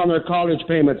payments on their college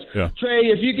payments. Yeah. Trey,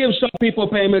 if you give some people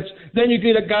payments, then you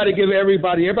got to give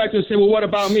everybody. Everybody can say, well, what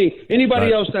about me?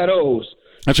 Anybody else that owes.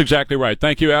 That's exactly right.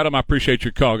 Thank you, Adam. I appreciate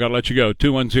your call. Got to let you go.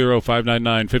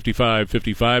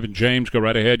 210-599-5555. And James, go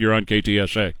right ahead. You're on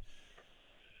KTSA.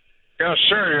 Yes,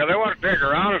 sir. They want to dig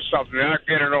around at something. They're not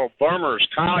getting no Burmer's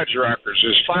college records.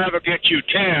 His 5 will get you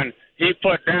 10. He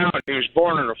put down he was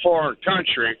born in a foreign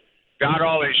country. Got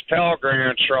all these Pell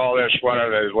Grants for all this, where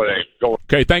they go.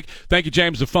 Okay, thank you,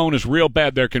 James. The phone is real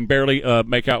bad there. Can barely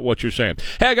make out what you're saying.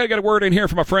 Hey, I got to get a word in here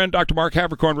from my friend, Dr. Mark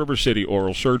Havercorn, River City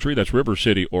Oral Surgery. That's River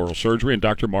City Oral Surgery and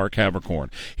Dr. Mark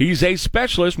Havercorn. He's a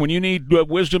specialist when you need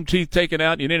wisdom teeth taken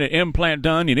out, you need an implant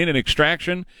done, you need an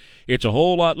extraction. It's a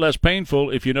whole lot less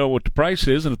painful if you know what the price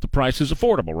is and if the price is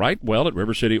affordable, right? Well, at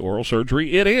River City Oral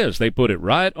Surgery, it is. They put it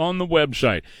right on the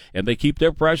website, and they keep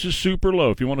their prices super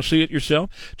low. If you want to see it yourself,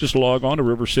 just log on to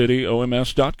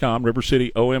rivercityoms.com,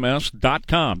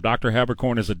 rivercityoms.com. Dr.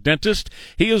 Havercorn is a dentist.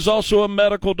 He is also a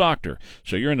medical doctor,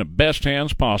 so you're in the best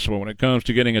hands possible when it comes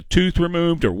to getting a tooth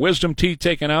removed or wisdom teeth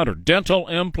taken out or dental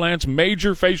implants,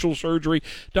 major facial surgery.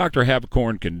 Dr.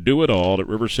 Havercorn can do it all at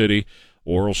River City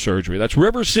Oral Surgery. That's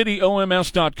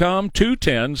rivercityoms.com,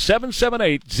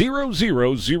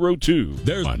 210-778-0002.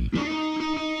 There's one.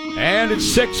 And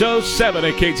it's 6:07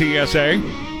 at KTSA.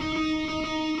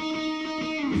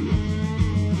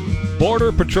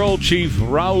 Border Patrol Chief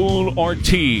Raul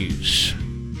Ortiz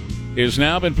is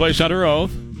now been placed under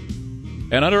oath.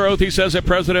 And under oath, he says that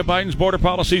President Biden's border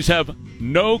policies have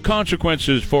no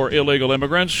consequences for illegal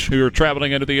immigrants who are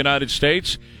traveling into the United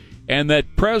States, and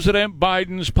that President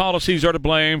Biden's policies are to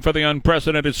blame for the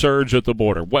unprecedented surge at the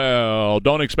border. Well,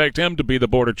 don't expect him to be the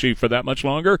border chief for that much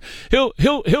longer. He'll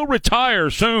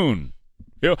retire soon.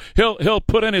 He'll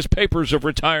put in his papers of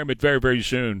retirement very, very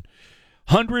soon.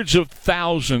 Hundreds of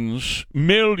thousands,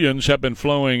 millions have been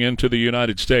flowing into the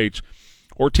United States.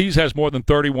 Ortiz has more than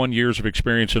 31 years of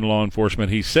experience in law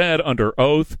enforcement. He said under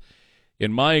oath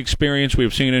In my experience, we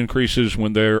have seen increases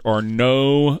when there are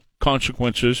no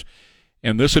consequences,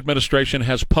 and this administration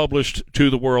has published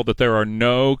to the world that there are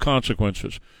no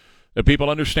consequences. That people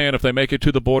understand if they make it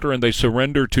to the border and they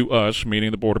surrender to us,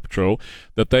 meaning the Border Patrol,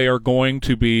 that they are going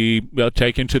to be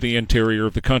taken to the interior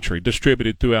of the country,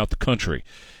 distributed throughout the country.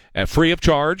 Free of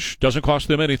charge, doesn't cost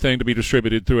them anything to be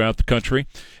distributed throughout the country.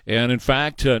 And, in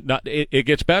fact, it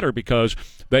gets better because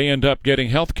they end up getting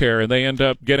health care, and they end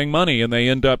up getting money, and they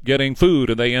end up getting food,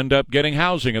 and they end up getting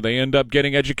housing, and they end up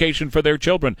getting education for their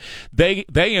children. They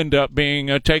end up being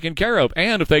taken care of.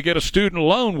 And if they get a student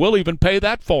loan, we'll even pay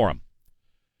that for them.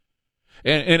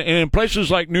 And in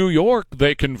places like New York,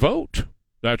 they can vote.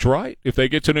 That's right. If they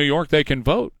get to New York, they can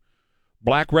vote.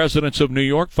 Black residents of New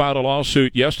York filed a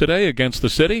lawsuit yesterday against the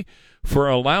city for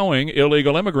allowing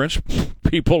illegal immigrants,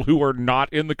 people who are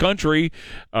not in the country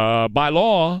by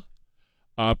law,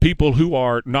 people who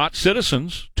are not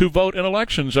citizens, to vote in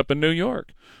elections up in New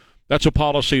York. That's a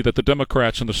policy that the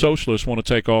Democrats and the socialists want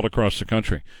to take all across the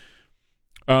country.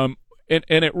 And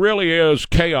it really is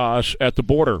chaos at the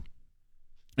border,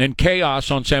 and chaos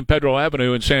on San Pedro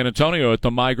Avenue in San Antonio at the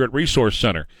Migrant Resource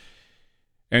Center.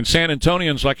 And San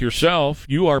Antonians like yourself,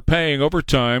 you are paying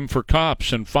overtime for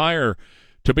cops and fire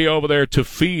to be over there to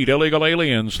feed illegal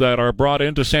aliens that are brought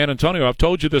into San Antonio. I've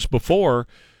told you this before,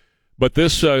 but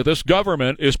this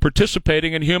government is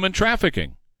participating in human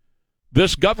trafficking.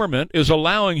 This government is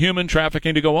allowing human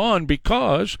trafficking to go on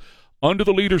because under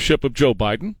the leadership of Joe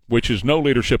Biden, which is no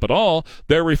leadership at all,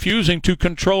 they're refusing to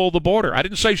control the border. I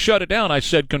didn't say shut it down. I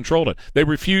said control it. They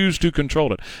refuse to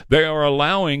control it. They are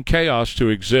allowing chaos to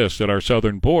exist at our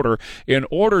southern border in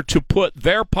order to put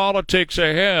their politics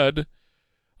ahead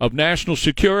of national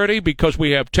security, because we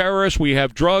have terrorists, we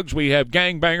have drugs, we have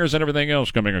gangbangers and everything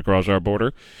else coming across our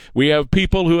border. We have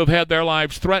people who have had their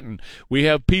lives threatened. We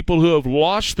have people who have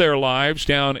lost their lives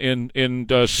down in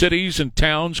cities and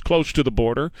towns close to the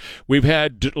border. We've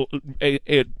had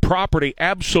property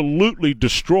absolutely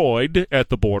destroyed at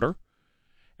the border.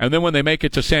 And then when they make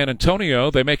it to San Antonio,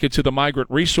 they make it to the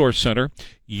Migrant Resource Center,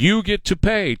 you get to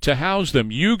pay to house them.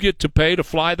 You get to pay to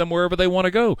fly them wherever they want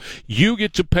to go. You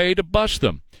get to pay to bus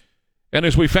them. And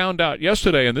as we found out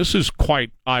yesterday, and this is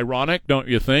quite ironic, don't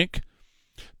you think,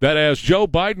 that as Joe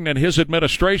Biden and his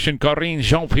administration, Karine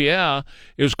Jean-Pierre,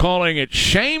 is calling it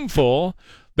shameful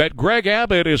that Greg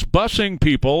Abbott is busing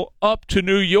people up to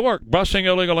New York, busing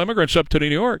illegal immigrants up to New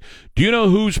York. Do you know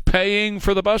who's paying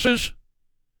for the buses?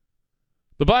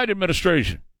 The Biden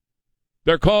administration.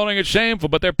 They're calling it shameful,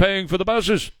 but they're paying for the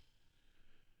buses.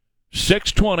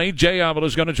 6:20, Jay Avila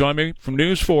is going to join me from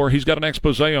News 4. He's got an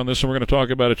expose on this, and we're going to talk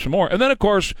about it some more. And then, of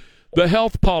course, the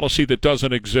health policy that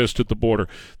doesn't exist at the border.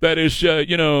 That is,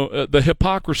 the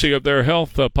hypocrisy of their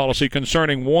health policy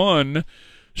concerning one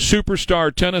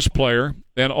superstar tennis player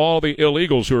and all the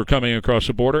illegals who are coming across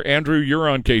the border. Andrew, you're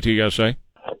on KTSA.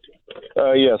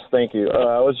 Yes, thank you.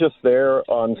 I was just there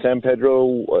on San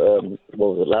Pedro,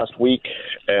 last week,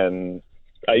 and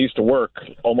I used to work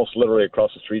almost literally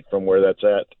across the street from where that's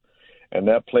at. And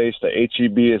that place, the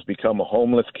HEB, has become a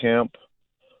homeless camp.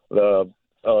 All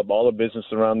the business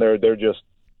around there, they're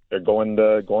going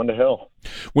to hell.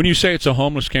 When you say it's a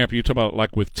homeless camp, you talk about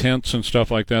like with tents and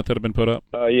stuff like that have been put up?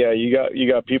 Yeah,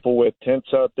 you got people with tents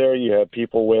out there. You have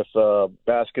people with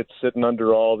baskets sitting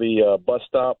under all the bus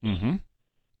stops. Mm-hmm.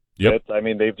 Yep.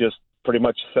 They've just pretty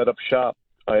much set up shop.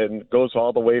 And it goes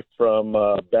all the way from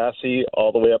Basse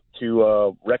all the way up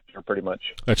to Rector, pretty much.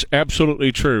 That's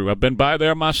absolutely true. I've been by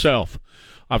there myself.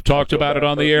 I've talked about it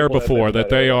on the air before, that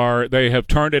they have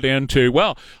turned it into,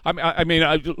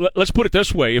 let's put it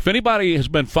this way. If anybody has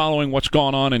been following what's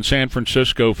gone on in San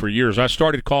Francisco for years, I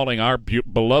started calling our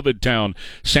beloved town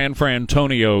San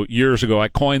Frantonio years ago. I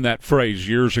coined that phrase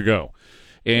years ago.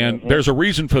 And there's a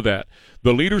reason for that.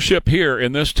 The leadership here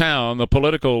in this town, the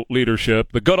political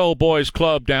leadership, the good old boys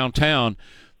club downtown,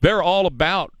 they're all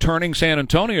about turning San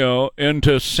Antonio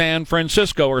into San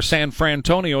Francisco, or San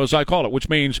Frantonio as I call it, which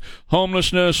means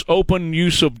homelessness, open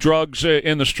use of drugs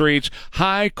in the streets,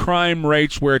 high crime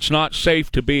rates where it's not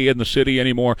safe to be in the city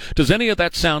anymore. Does any of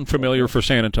that sound familiar for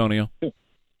San Antonio?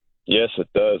 Yes, it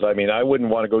does. I wouldn't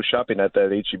want to go shopping at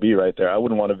that HEB right there. I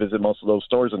wouldn't want to visit most of those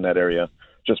stores in that area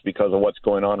just because of what's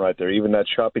going on right there. Even that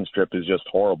shopping strip is just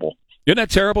horrible. Isn't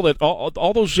that terrible that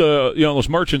all those those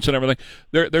merchants and everything,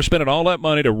 they're spending all that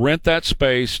money to rent that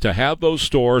space, to have those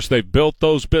stores, they've built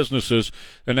those businesses,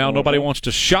 and now nobody wants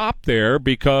to shop there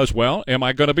because, well, am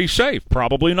I going to be safe?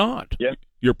 Probably not. Yeah.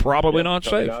 You're probably not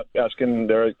safe. Asking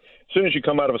there, as soon as you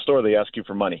come out of a store, they ask you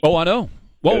for money. Oh, I know.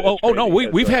 Well, no,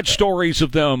 we've had stories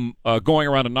of them going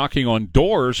around and knocking on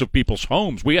doors of people's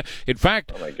homes. In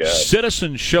fact,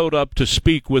 citizens showed up to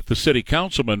speak with the city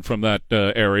councilman from that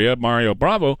area, Mario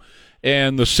Bravo,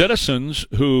 and the citizens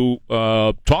who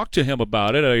talked to him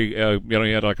about it,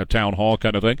 he had like a town hall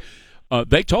kind of thing.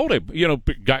 They told him,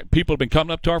 people have been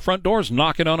coming up to our front doors,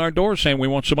 knocking on our doors, saying, "We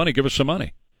want some money. Give us some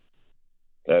money."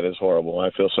 That is horrible. I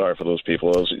feel sorry for those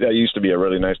people. That used to be a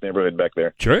really nice neighborhood back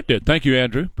there. Sure it did. Thank you,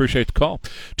 Andrew. Appreciate the call.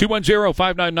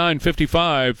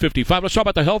 210-599-5555. Let's talk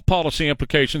about the health policy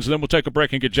implications, and then we'll take a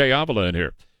break and get Jay Avila in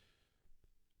here.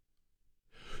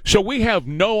 So we have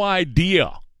no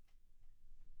idea,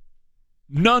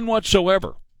 none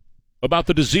whatsoever, about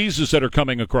the diseases that are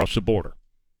coming across the border.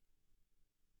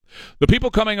 The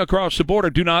people coming across the border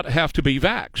do not have to be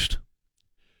vaxxed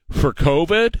for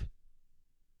COVID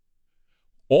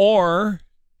or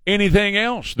anything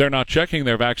else. They're not checking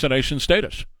their vaccination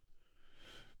status.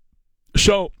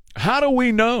 So how do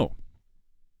we know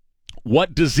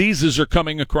what diseases are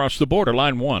coming across the border?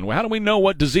 Line one. How do we know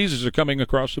what diseases are coming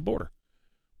across the border?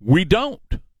 We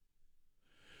don't.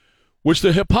 What's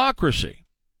the hypocrisy?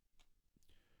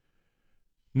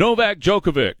 Novak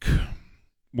Djokovic,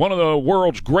 one of the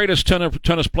world's greatest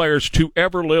tennis players to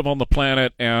ever live on the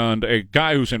planet, and a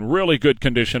guy who's in really good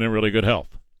condition and really good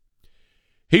health.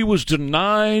 He was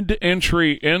denied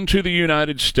entry into the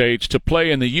United States to play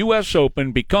in the U.S.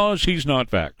 Open because he's not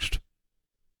vaxxed.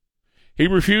 He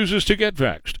refuses to get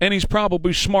vaxxed, and he's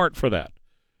probably smart for that.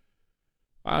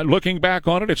 Looking back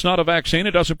on it, it's not a vaccine.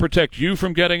 It doesn't protect you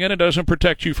from getting it. It doesn't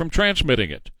protect you from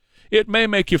transmitting it. It may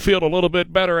make you feel a little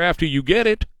bit better after you get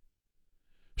it.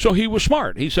 So he was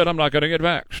smart. He said, "I'm not going to get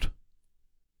vaxxed."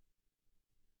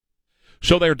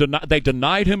 So they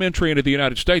denied him entry into the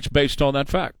United States based on that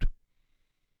fact.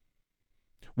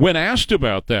 When asked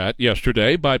about that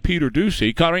yesterday by Peter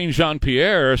Doocy, Karine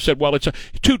Jean-Pierre said, well, it's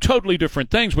two totally different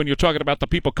things when you're talking about the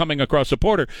people coming across the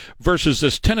border versus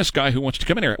this tennis guy who wants to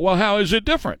come in here. Well, how is it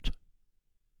different?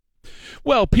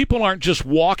 Well, people aren't just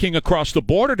walking across the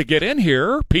border to get in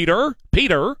here, Peter.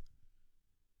 They're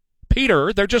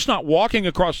just not walking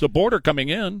across the border coming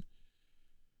in.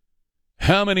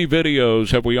 How many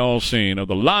videos have we all seen of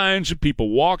the lines of people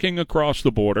walking across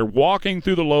the border, walking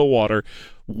through the low water,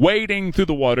 wading through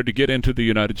the water to get into the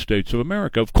United States of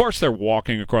America? Of course they're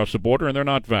walking across the border and they're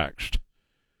not vaxxed.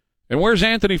 And where's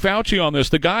Anthony Fauci on this?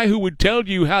 The guy who would tell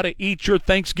you how to eat your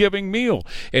Thanksgiving meal.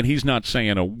 And he's not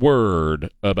saying a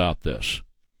word about this.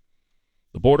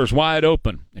 The border's wide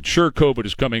open. And sure, COVID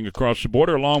is coming across the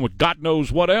border along with God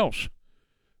knows what else.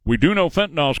 We do know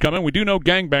fentanyl's coming. We do know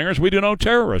gangbangers. We do know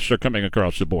terrorists are coming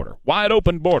across the border. Wide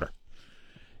open border.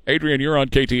 Adrian, you're on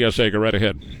KTSA. Go right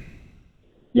ahead.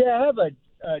 Yeah, I have a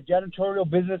janitorial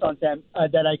business on that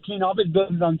I clean office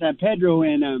buildings on San Pedro,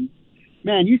 and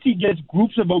man, you see just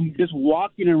groups of them just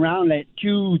walking around at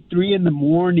 2, 3 in the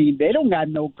morning. They don't got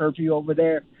no curfew over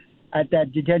there at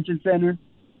that detention center.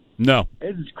 No.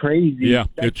 This is crazy. Yeah.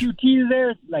 That QT is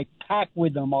there, like, packed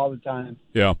with them all the time.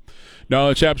 Yeah. No,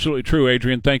 it's absolutely true,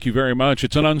 Adrian. Thank you very much.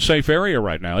 It's an unsafe area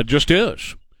right now. It just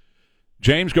is.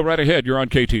 James, go right ahead. You're on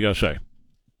KTSA.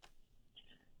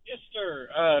 Yes, sir.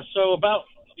 So about,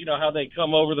 how they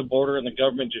come over the border and the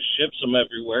government just ships them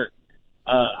everywhere.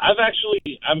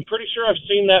 I'm pretty sure I've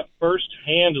seen that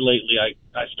firsthand lately.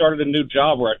 I started a new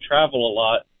job where I travel a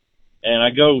lot. And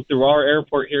I go through our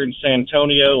airport here in San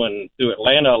Antonio and through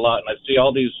Atlanta a lot, and I see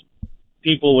all these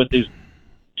people with these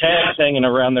tags hanging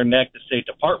around their neck that say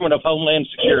Department of Homeland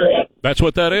Security. That's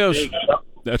what that is.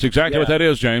 That's exactly what that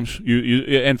is, James.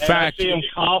 In fact, I see them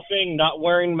coughing, not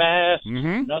wearing masks,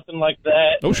 nothing like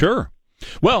that. Oh, sure.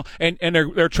 Well, and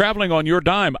they're traveling on your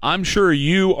dime. I'm sure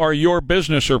you or your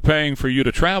business are paying for you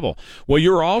to travel. Well,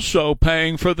 you're also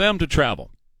paying for them to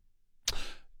travel.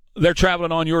 They're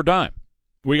traveling on your dime.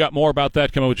 We got more about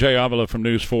that coming with Jay Avila from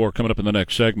News 4 coming up in the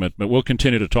next segment, but we'll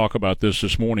continue to talk about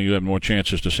this morning. You have more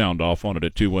chances to sound off on it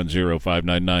at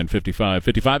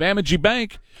 210-599-5555. Amegy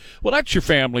Bank, well, that's your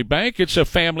family bank. It's a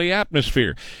family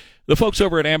atmosphere. The folks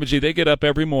over at Amegy, they get up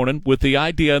every morning with the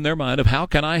idea in their mind of how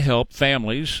can I help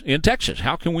families in Texas?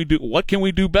 What can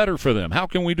we do better for them? How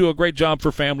can we do a great job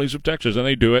for families of Texas? And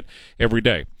they do it every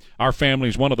day. Our family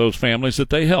is one of those families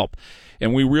that they help.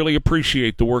 And we really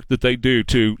appreciate the work that they do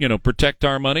to, protect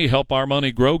our money, help our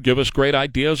money grow, give us great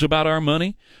ideas about our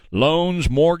money, loans,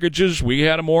 mortgages. We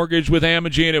had a mortgage with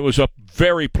Amegy, and it was a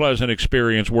very pleasant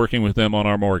experience working with them on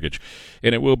our mortgage.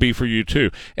 And it will be for you, too.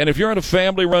 And if you're in a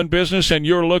family-run business and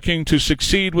you're looking to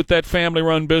succeed with that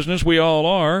family-run business, we all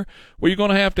are, well, you're going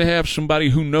to have somebody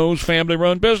who knows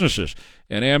family-run businesses.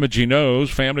 And Amegy knows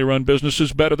family-run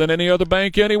businesses better than any other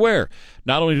bank anywhere.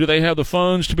 Not only do they have the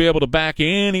funds to be able to back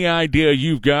any idea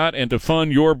you've got and to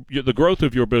fund the growth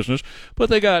of your business, but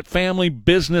they got family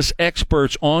business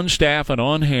experts on staff and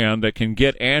on hand that can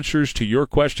get answers to your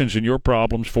questions and your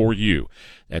problems for you.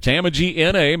 That's Amegy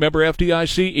N.A., member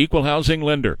FDIC, equal housing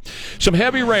lender. Some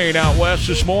heavy rain out west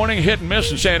this morning, hit and miss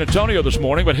in San Antonio this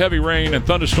morning, but heavy rain and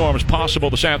thunderstorms possible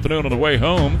this afternoon on the way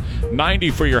home.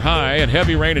 90 for your high, and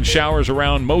heavy rain and showers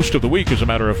around most of the week, as a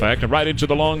matter of fact, and right into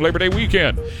the long Labor Day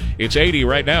weekend. It's 80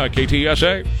 right now at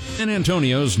KTSA. San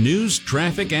Antonio's news,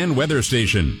 traffic, and weather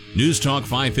station. News Talk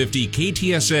 550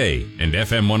 KTSA and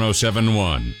FM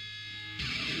 107.1.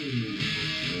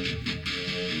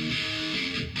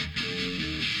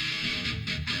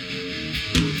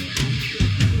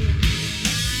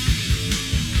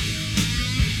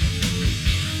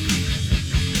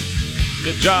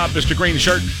 Good job, Mr. Green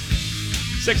Shirt.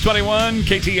 621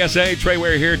 KTSA. Trey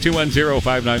Ware here,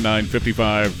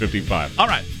 210-599-5555. All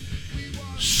right.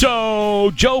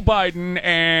 So, Joe Biden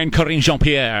and Karine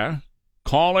Jean-Pierre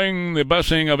calling the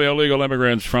busing of illegal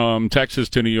immigrants from Texas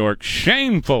to New York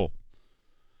shameful.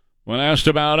 When asked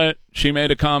about it, she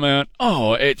made a comment,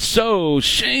 "Oh, it's so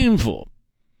shameful."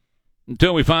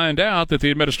 Until we find out that the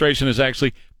administration is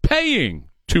actually paying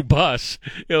to bus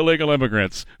illegal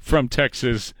immigrants from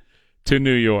Texas to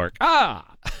New York.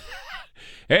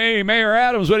 Hey, Mayor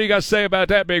Adams, what do you got to say about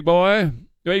that, big boy?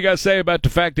 What do you got to say about the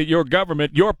fact that your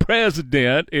government, your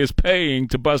president, is paying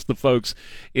to bus the folks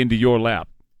into your lap?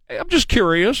 I'm just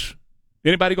curious.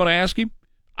 Anybody going to ask him?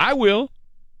 I will,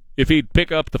 if he'd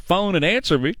pick up the phone and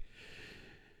answer me.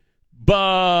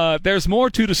 But there's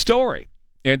more to the story.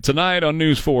 And tonight on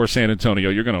News 4 San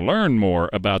Antonio, you're going to learn more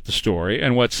about the story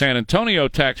and what San Antonio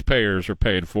taxpayers are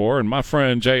paid for. And my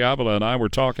friend Jay Avila and I were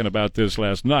talking about this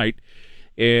last night,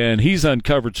 and he's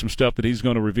uncovered some stuff that he's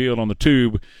going to reveal on the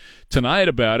tube tonight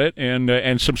about it,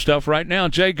 and some stuff right now.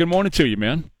 Jay, good morning to you,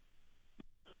 man.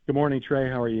 Good morning, Trey.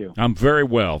 How are you? I'm very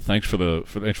well. Thanks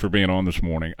for being on this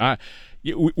morning.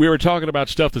 We were talking about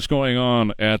stuff that's going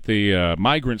on at the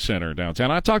Migrant Center downtown.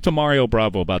 I talked to Mario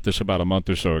Bravo about this about a month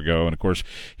or so ago, and, of course,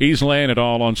 he's laying it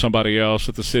all on somebody else,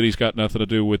 that the city's got nothing to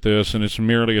do with this, and it's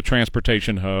merely a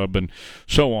transportation hub and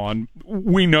so on.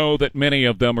 We know that many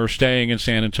of them are staying in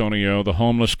San Antonio, the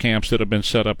homeless camps that have been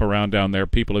set up around down there.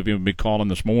 People have even been calling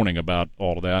this morning about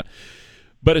all of that.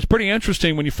 But it's pretty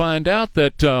interesting when you find out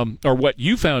that, or what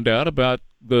you found out about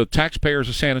the taxpayers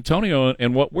of San Antonio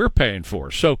and what we're paying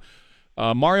for. So,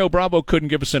 Mario Bravo couldn't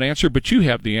give us an answer, but you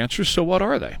have the answers. So what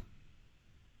are they?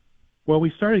 Well,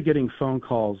 we started getting phone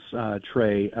calls,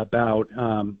 Trey, about,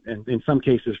 and in some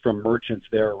cases from merchants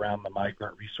there around the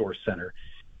Migrant Resource Center.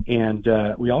 And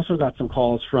we also got some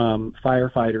calls from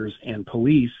firefighters and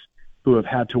police who have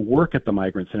had to work at the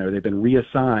Migrant Center. They've been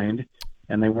reassigned,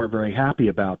 and they weren't very happy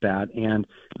about that, and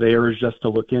they urged us to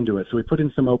look into it. So we put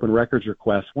in some open records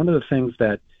requests. One of the things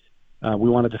that we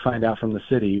wanted to find out from the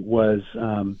city was,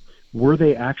 were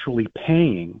they actually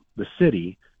paying the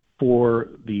city for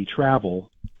the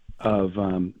travel of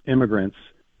immigrants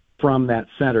from that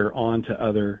center on to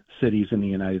other cities in the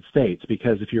United States?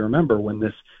 Because if you remember, when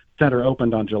this center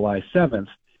opened on July 7th,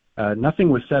 nothing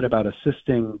was said about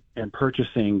assisting and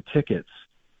purchasing tickets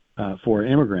for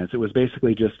immigrants. It was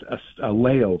basically just a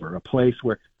layover, a place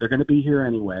where they're going to be here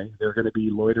anyway. They're going to be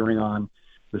loitering on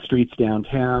the streets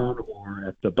downtown or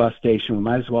at the bus station. We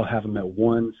might as well have them at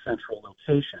one central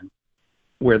location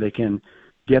where they can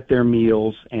get their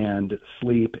meals and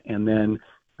sleep, and then,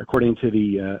 according to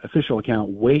the official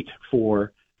account, wait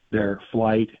for their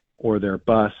flight or their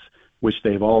bus, which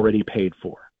they've already paid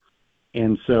for.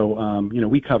 And so,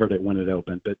 we covered it when it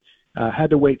opened, but had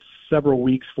to wait several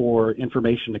weeks for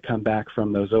information to come back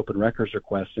from those open records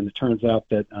requests. And it turns out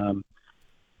that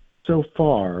so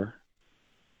far,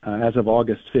 as of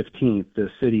August 15th, the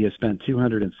city has spent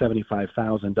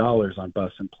 $275,000 on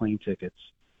bus and plane tickets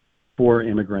for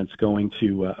immigrants going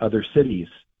to other cities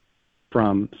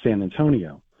from San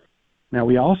Antonio. Now,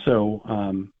 we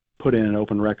also put in an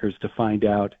open records to find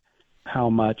out how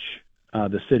much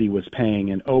the city was paying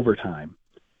in overtime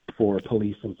for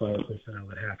police and fire personnel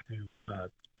that have to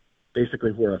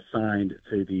basically were assigned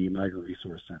to the Migrant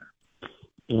Resource Center.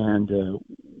 And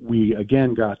we,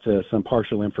 again, got some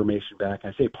partial information back.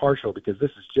 I say partial because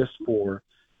this is just for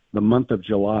the month of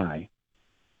July.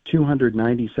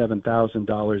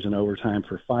 $297,000 in overtime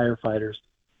for firefighters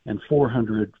and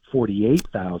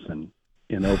 $448,000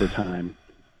 in overtime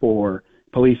for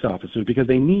police officers, because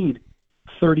they need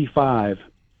 35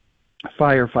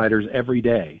 firefighters every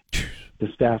day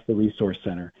to staff the resource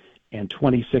center and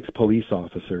 26 police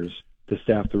officers to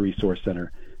staff the resource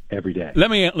center every day. Let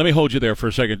me hold you there for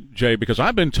a second, Jay, because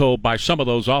I've been told by some of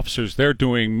those officers they're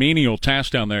doing menial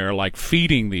tasks down there, like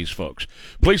feeding these folks.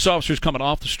 Police officers coming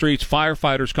off the streets,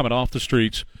 firefighters coming off the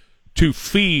streets to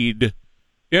feed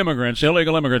immigrants,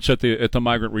 illegal immigrants at the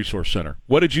Migrant Resource Center.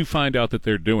 What did you find out that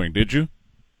they're doing? Did you?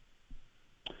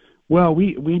 Well,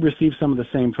 we received some of the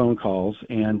same phone calls,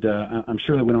 and I'm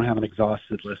sure that we don't have an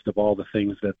exhaustive list of all the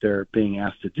things that they're being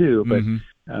asked to do, but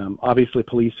obviously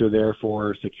police are there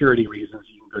for security reasons.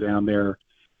 You can go down there,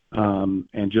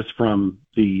 and just from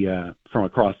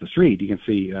across the street, you can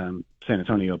see San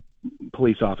Antonio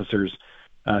police officers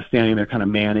standing there kind of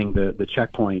manning the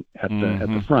checkpoint at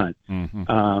the front.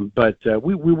 But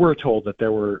we were told that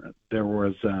there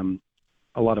was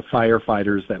a lot of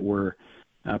firefighters that were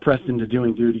pressed into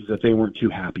doing duties that they weren't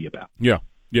too happy about. Yeah,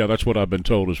 that's what I've been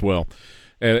told as well.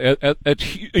 At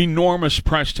enormous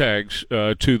price tags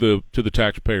to the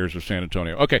taxpayers of San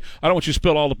Antonio. Okay, I don't want you to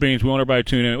spill all the beans. We want everybody to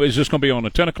tune in. Is this going to be on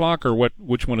at 10 o'clock, or what?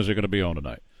 Which one is it going to be on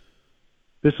tonight?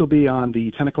 This will be on the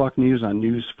 10 o'clock news on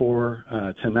News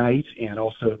 4 tonight, and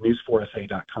also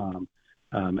news4sa.com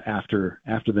after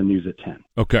the news at 10.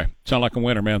 Okay, sound like a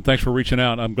winner, man. Thanks for reaching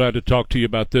out. I'm glad to talk to you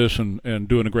about this and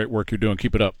doing the great work you're doing.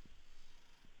 Keep it up.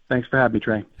 Thanks for having me,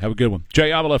 Trey. Have a good one.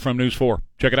 Jay Avila from News 4.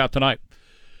 Check it out tonight.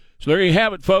 So there you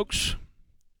have it, folks.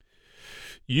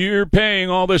 You're paying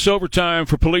all this overtime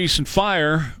for police and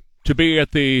fire to be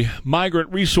at the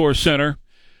Migrant Resource Center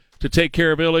to take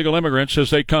care of illegal immigrants as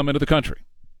they come into the country.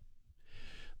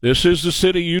 This is the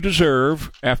city you deserve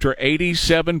after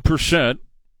 87%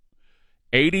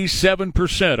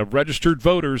 of registered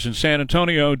voters in San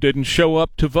Antonio didn't show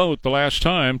up to vote the last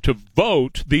time to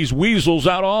vote these weasels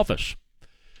out of office.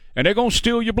 And they're going to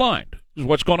steal you blind. This is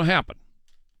what's going to happen.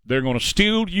 They're going to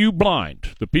steal you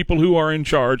blind, the people who are in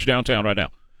charge downtown right now.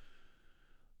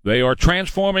 They are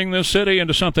transforming this city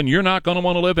into something you're not going to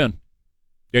want to live in.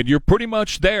 And you're pretty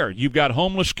much there. You've got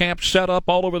homeless camps set up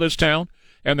all over this town,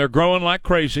 and they're growing like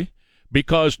crazy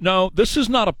because, no, this is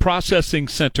not a processing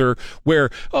center where,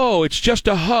 it's just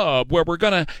a hub where we're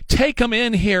going to take them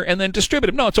in here and then distribute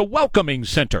them. No, it's a welcoming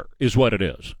center is what it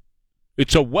is.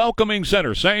 It's a welcoming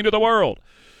center saying to the world,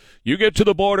 you get to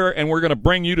the border, and we're going to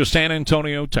bring you to San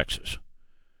Antonio, Texas.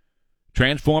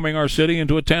 Transforming our city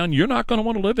into a town you're not going to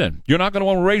want to live in. You're not going to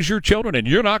want to raise your children in.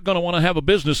 You're not going to want to have a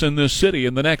business in this city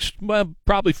in the next,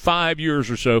 probably 5 years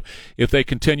or so if they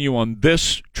continue on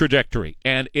this trajectory.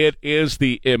 And it is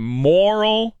the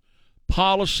immoral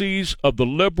policies of the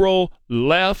liberal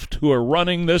left who are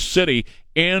running this city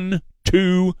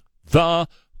into the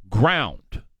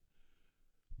ground.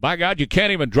 By God, you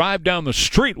can't even drive down the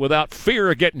street without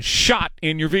fear of getting shot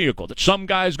in your vehicle, that some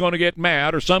guy's going to get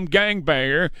mad or some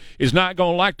gangbanger is not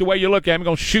going to like the way you look at him,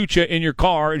 going to shoot you in your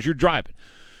car as you're driving.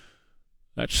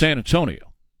 That's San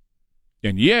Antonio.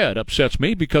 And, it upsets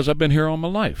me because I've been here all my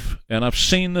life, and I've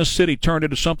seen this city turn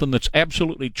into something that's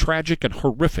absolutely tragic and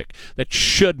horrific that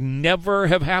should never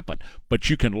have happened.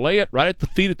 But you can lay it right at the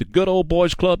feet of the Good Old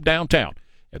Boys Club downtown.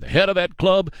 At the head of that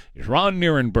club is Ron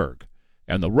Nierenberg.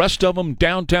 And the rest of them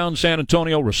downtown San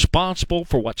Antonio responsible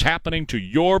for what's happening to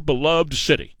your beloved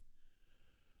city.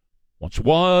 Once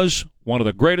was one of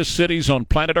the greatest cities on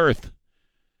planet Earth.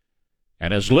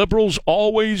 And as liberals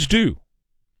always do,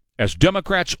 as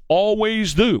Democrats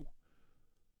always do,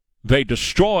 they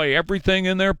destroy everything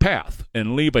in their path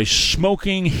and leave a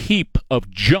smoking heap of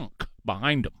junk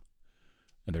behind them.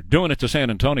 And they're doing it to San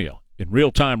Antonio in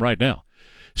real time right now.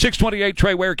 628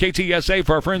 Trey Ware, KTSA,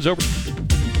 for our friends over...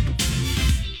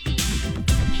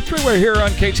 We're here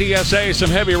on KTSA. Some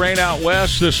heavy rain out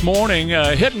west this morning.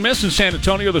 Hit and miss in San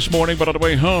Antonio this morning, but on the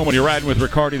way home, when you're riding with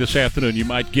Riccardi this afternoon, you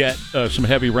might get some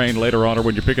heavy rain later on or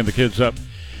when you're picking the kids up.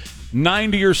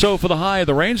 90 or so for the high.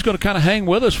 The rain's going to kind of hang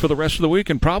with us for the rest of the week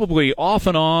and probably off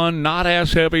and on, not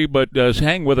as heavy, but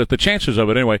hang with it, the chances of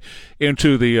it anyway,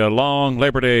 into the long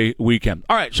Labor Day weekend.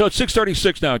 All right, so it's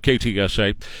 6:36 now at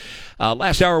KTSA.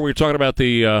 Last hour, we were talking about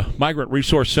the Migrant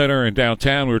Resource Center in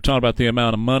downtown. We were talking about the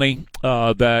amount of money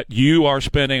that you are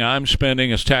spending, I'm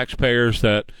spending as taxpayers,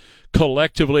 that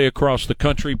collectively across the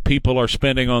country people are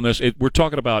spending on this. We're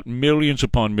talking about millions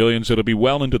upon millions. It'll be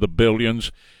well into the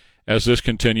billions as this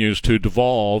continues to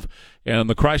devolve. And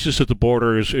the crisis at the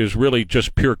border is really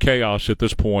just pure chaos at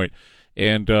this point.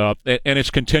 And it's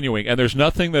continuing. And there's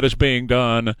nothing that is being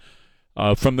done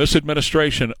from this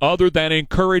administration other than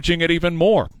encouraging it even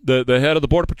more. The head of the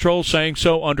Border Patrol saying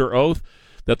so under oath,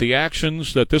 that the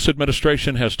actions that this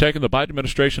administration has taken, the Biden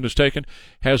administration has taken,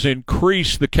 has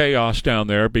increased the chaos down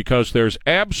there because there's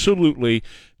absolutely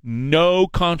no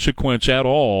consequence at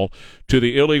all to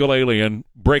the illegal alien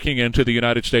breaking into the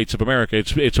United States of America.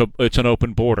 It's an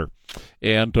open border,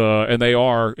 and they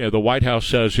are. The White House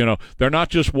says, they're not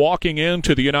just walking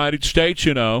into the United States.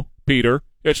 Peter,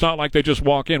 it's not like they just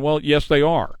walk in. Well, yes, they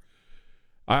are.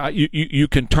 You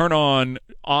can turn on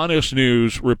honest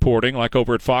news reporting, like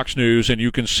over at Fox News, and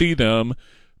you can see them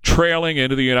trailing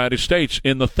into the United States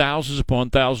in the thousands upon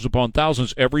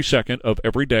thousands every second of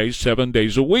every day, 7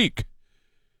 days a week.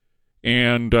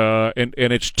 And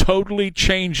it's totally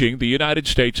changing the United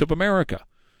States of America.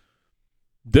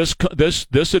 This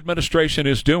administration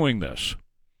is doing this.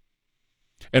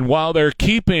 And while they're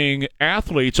keeping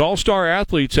athletes, all-star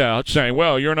athletes out, saying,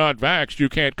 well, you're not vaxxed, you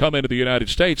can't come into the United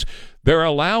States, they're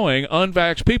allowing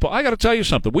unvaxxed people. I got to tell you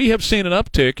something. We have seen an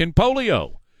uptick in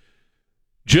polio.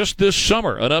 Just this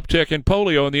summer, an uptick in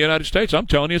polio in the United States. I'm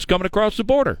telling you, it's coming across the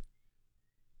border.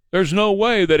 There's no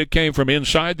way that it came from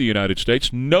inside the United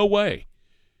States. No way.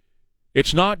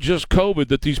 It's not just COVID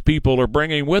that these people are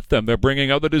bringing with them. They're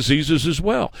bringing other diseases as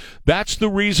well. That's the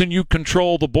reason you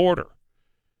control the border.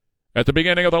 At the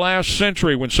beginning of the last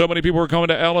century, when so many people were coming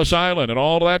to Ellis Island and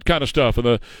all that kind of stuff,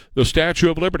 and the Statue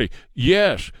of Liberty,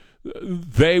 yes,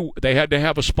 they had to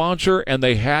have a sponsor and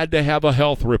they had to have a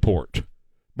health report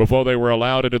before they were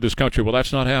allowed into this country. Well,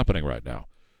 that's not happening right now.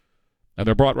 And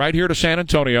they're brought right here to San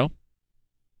Antonio,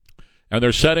 and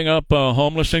they're setting up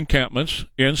homeless encampments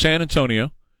in San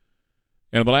Antonio.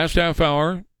 And in the last half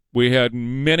hour, we had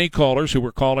many callers who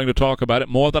were calling to talk about it,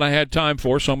 more than I had time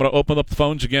for, so I'm going to open up the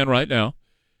phones again right now.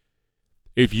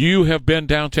 If you have been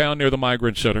downtown near the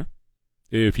Migrant Center,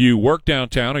 if you work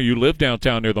downtown or you live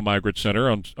downtown near the Migrant Center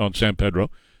on San Pedro,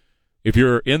 if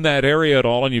you're in that area at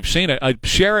all and you've seen it,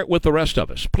 share it with the rest of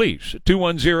us, please.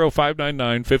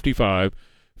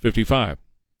 210-599-5555.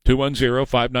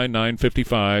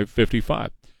 210-599-5555.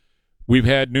 We've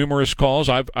had numerous calls.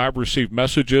 I've received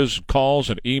messages, calls,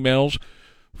 and emails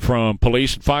from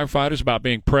police and firefighters about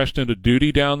being pressed into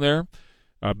duty down there.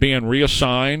 Being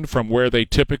reassigned from where they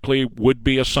typically would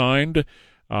be assigned,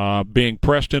 being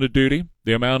pressed into duty,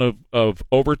 the amount of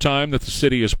overtime that the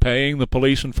city is paying the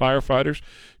police and firefighters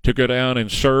to go down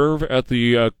and serve at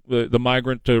the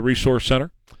Migrant Resource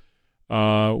Center.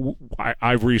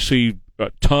 I've received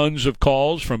tons of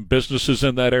calls from businesses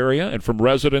in that area and from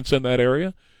residents in that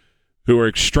area who are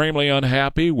extremely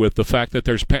unhappy with the fact that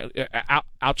there's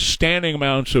outstanding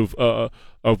amounts of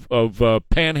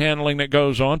panhandling that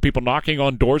goes on, people knocking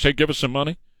on doors, hey, give us some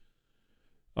money.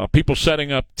 People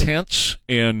setting up tents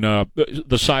in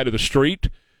the side of the street.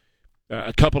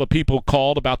 A couple of people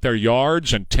called about their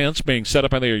yards and tents being set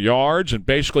up in their yards, and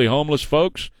basically homeless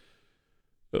folks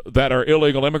that are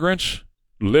illegal immigrants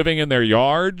living in their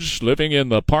yards, living in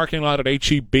the parking lot at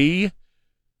H-E-B.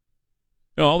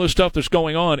 All this stuff that's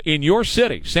going on in your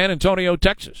city, San Antonio,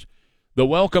 Texas. The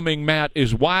welcoming mat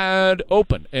is wide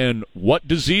open. And what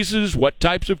diseases, what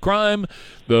types of crime,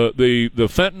 the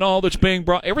fentanyl that's being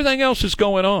brought, everything else is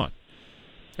going on.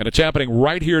 And it's happening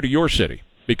right here to your city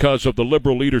because of the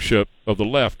liberal leadership of the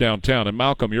left downtown. And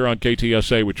Malcolm, you're on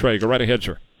KTSA with Trey. Go right ahead,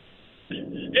 sir.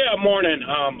 Yeah, morning.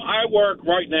 I work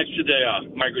right next to the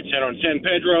Migrant Center in San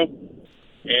Pedro.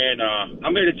 And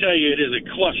I'm here to tell you, it is a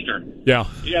cluster. Yeah.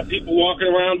 You have people walking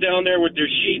around down there with their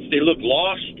sheets. They look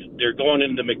lost. They're going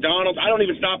into McDonald's. I don't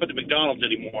even stop at the McDonald's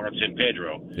anymore in San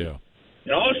Pedro. Yeah.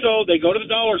 And also, they go to the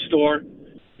dollar store.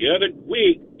 The other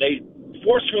week, they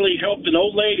forcefully helped an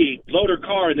old lady load her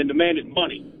car and then demanded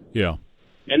money. Yeah.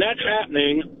 And that's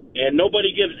happening, and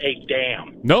nobody gives a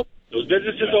damn. Nope. Those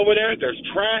businesses over there, there's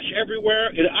trash everywhere.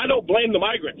 And I don't blame the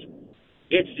migrants.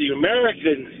 It's the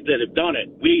Americans that have done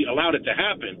it. We allowed it to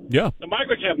happen. Yeah. The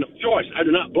migrants have no choice. I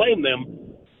do not blame them.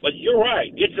 But you're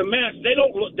right. It's a mess. They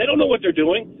don't know what they're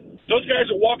doing. Those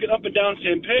guys are walking up and down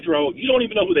San Pedro. You don't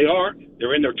even know who they are.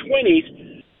 They're in their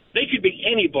 20s. They could be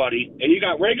anybody. And you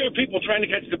got regular people trying to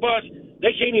catch the bus.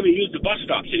 They can't even use the bus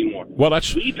stops anymore. Well,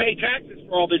 we pay taxes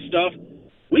for all this stuff.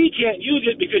 We can't use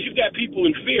it because you've got people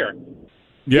in fear.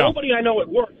 Yeah. Nobody I know at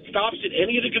work stops at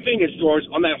any of the convenience stores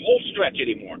on that whole stretch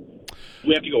anymore.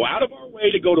 We have to go out of our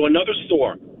way to go to another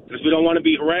store because we don't want to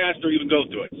be harassed or even go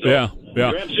through it. So yeah.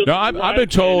 No, I've been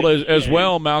told as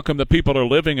well, Malcolm, that people are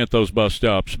living at those bus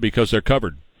stops because they're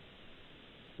covered.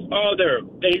 Oh, they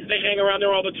hang around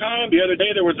there all the time. The other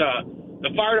day there was the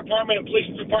fire department and police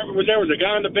department was there. There was a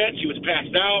guy on the bench. He was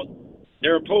passed out. They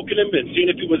were poking him and seeing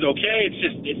if he was okay.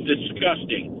 It's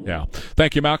disgusting. Yeah.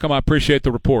 Thank you, Malcolm. I appreciate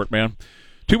the report, man.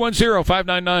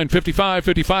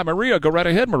 210-599-5555. Maria, go right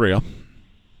ahead, Maria.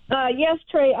 Yes,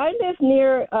 Trey. I live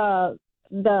near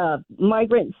the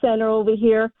Migrant Center over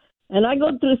here, and I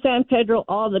go through San Pedro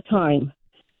all the time.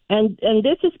 And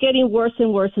this is getting worse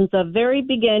and worse since the very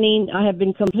beginning. I have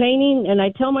been complaining, and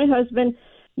I tell my husband,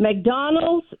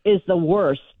 McDonald's is the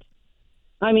worst.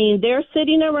 I mean, they're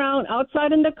sitting around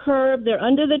outside on the curb. They're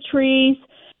under the trees.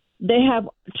 They have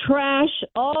trash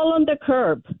all on the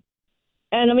curb.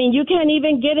 And, I mean, you can't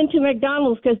even get into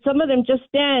McDonald's because some of them just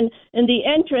stand in the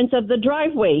entrance of the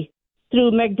driveway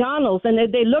through McDonald's, and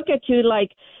they look at you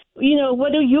like, you know,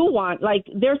 what do you want? Like,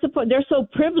 they're so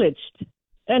privileged.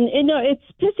 And, you know, it's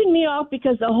pissing me off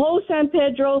because the whole San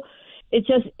Pedro, it's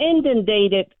just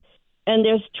inundated, and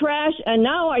there's trash. And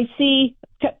now I see,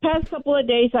 past couple of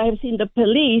days, I have seen the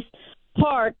police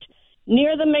parked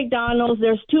near the McDonald's.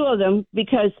 There's two of them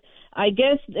because I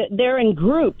guess they're in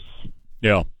groups.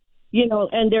 Yeah. You know,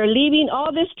 and they're leaving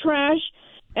all this trash,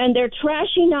 and they're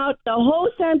trashing out the whole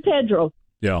San Pedro.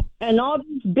 Yeah. And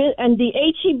and the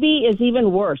H-E-B is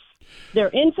even worse. They're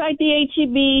inside the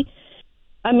H-E-B.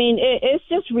 I mean, it's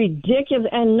just ridiculous.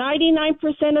 And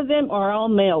 99% of them are all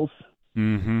males.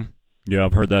 Mm-hmm. Yeah,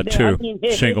 I've heard that too. I mean,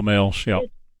 single males. Yeah.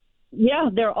 Yeah,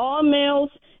 they're all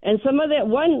males. And some of them,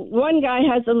 one guy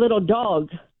has a little dog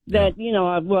that, you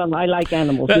know, well, I like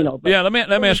animals, you know. But, yeah, let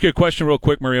me ask you a question real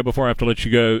quick, Maria, before I have to let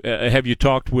you go. Have you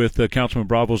talked with Councilman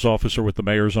Bravo's office or with the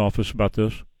mayor's office about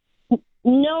this?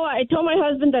 No, I told my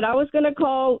husband that I was going to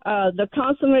call the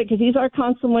councilman, because he's our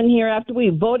councilman here after we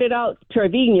voted out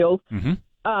Trevino. Mm-hmm.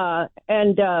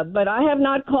 But I have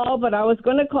not called, but I was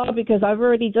going to call because I've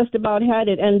already just about had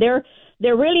it. And they're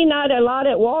really not a lot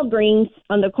at Walgreens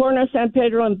on the corner of San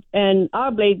Pedro and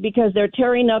Oblate because they're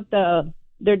tearing up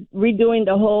they're redoing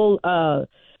the whole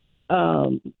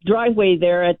driveway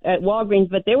there at Walgreens,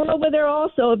 but they were over there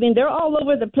also. I mean, they're all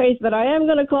over the place, but I am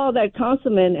going to call that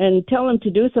councilman and tell him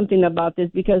to do something about this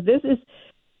because this is,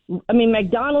 I mean,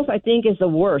 McDonald's, I think, is the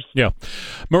worst. Yeah.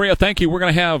 Maria, thank you. We're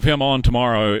going to have him on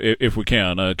tomorrow if we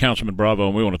can, Councilman Bravo,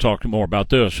 and we want to talk more about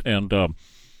this and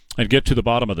get to the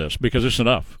bottom of this because it's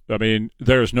enough. I mean,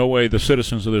 there is no way the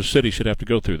citizens of this city should have to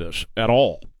go through this at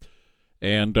all.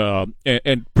 And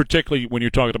particularly when you're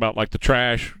talking about like the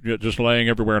trash just laying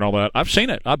everywhere and all that. I've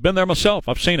seen it. I've been there myself.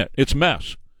 I've seen it. It's a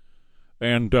mess.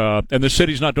 And the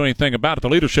city's not doing anything about it. The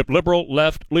leadership, liberal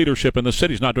left leadership in the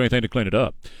city's not doing anything to clean it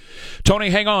up. Tony,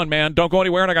 hang on, man. Don't go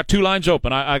anywhere. And I got two lines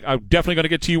open. I'm definitely going to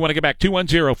get to you when I get back.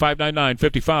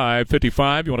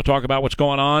 210-599-5555. You want to talk about what's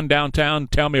going on downtown?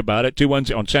 Tell me about it.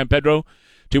 210 on San Pedro.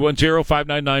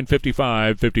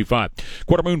 210-599-5555.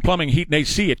 Quarter Moon Plumbing, Heat and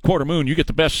AC at Quarter Moon. You get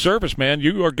the best service, man.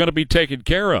 You are going to be taken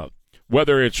care of.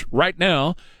 Whether it's right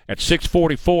now at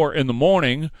 6:44 in the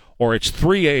morning or it's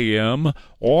 3 a.m.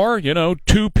 or,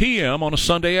 2 p.m. on a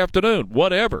Sunday afternoon,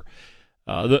 whatever.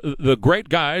 The great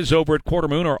guys over at Quarter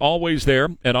Moon are always there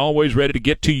and always ready to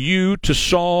get to you to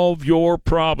solve your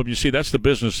problem. You see, that's the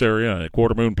business area at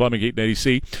Quarter Moon Plumbing, Heat and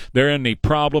AC. They're in the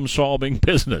problem-solving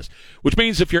business, which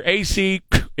means if your AC,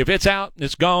 if it's out and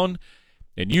it's gone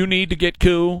and you need to get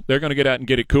cool, they're going to get out and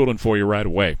get it cooling for you right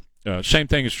away. Same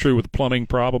thing is true with the plumbing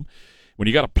problem. When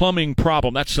you got a plumbing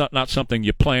problem, that's not something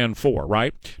you plan for,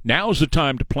 right? Now's the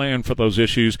time to plan for those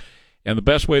issues. And the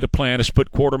best way to plan is put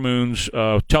Quarter Moon's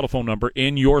telephone number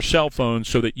in your cell phone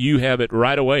so that you have it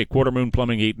right away. Quarter Moon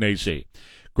Plumbing, Heat and AC.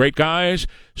 Great guys,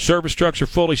 service trucks are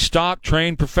fully stocked,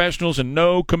 trained professionals, and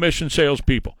no commission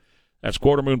salespeople. That's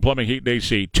Quarter Moon Plumbing, Heat and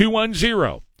AC.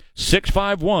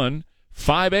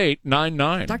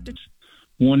 210-651-5899.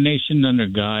 One nation under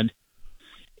God,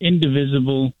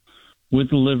 indivisible,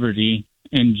 with liberty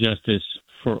and justice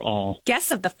for all.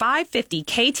 Guests of the 550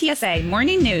 KTSA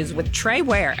Morning News with Trey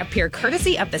Ware appear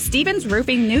courtesy of the Stevens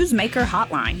Roofing Newsmaker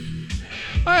Hotline.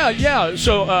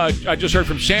 So I just heard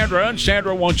from Sandra, and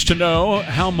Sandra wants to know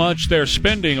how much they're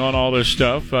spending on all this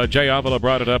stuff. Jay Avila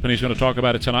brought it up, and he's going to talk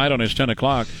about it tonight on his 10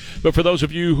 o'clock. But for those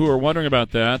of you who are wondering about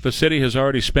that, the city has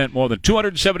already spent more than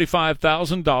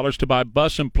 $275,000 to buy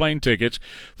bus and plane tickets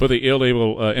for the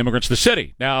illegal immigrants. The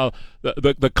city. Now,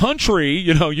 the country,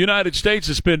 United States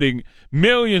is spending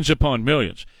millions upon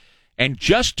millions. And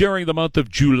just during the month of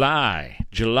July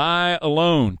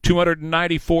alone,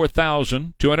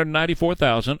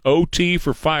 $294,000 OT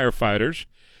for firefighters,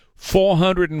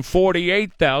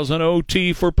 $448,000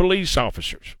 OT for police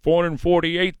officers,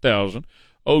 $448,000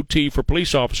 OT for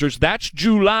police officers. That's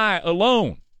July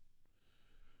alone.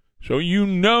 So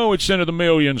it's into the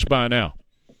millions by now.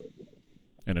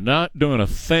 And they're not doing a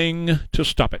thing to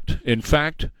stop it. In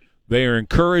fact, they are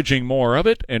encouraging more of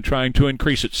it and trying to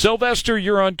increase it. Sylvester,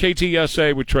 you're on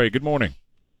KTSA with Trey. Good morning.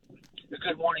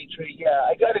 Good morning, Trey. Yeah,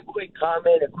 I got a quick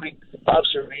comment, a quick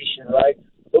observation, right?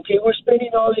 Okay, we're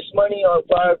spending all this money on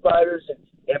firefighters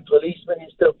and policemen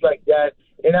and stuff like that,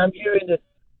 and I'm hearing that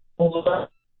why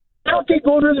don't they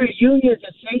go to their unions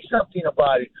and say something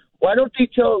about it? Why don't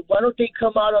they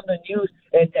come out on the news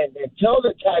and tell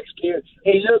the taxpayers,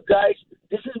 hey, look, guys,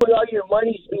 this is what all your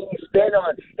money's being spent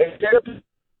on. Instead of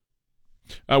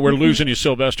we're losing you,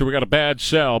 Sylvester. We got a bad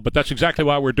cell, but that's exactly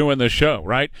why we're doing this show,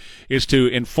 right? Is to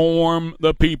inform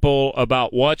the people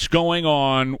about what's going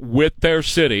on with their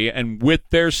city and with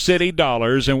their city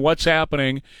dollars and what's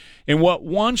happening in what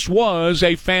once was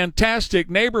a fantastic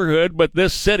neighborhood, but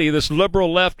this city, this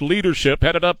liberal left leadership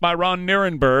headed up by Ron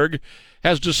Nirenberg,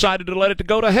 has decided to let it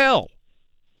go to hell.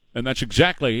 And that's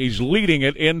exactly, he's leading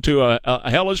it into a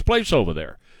hellish place over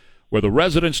there, where the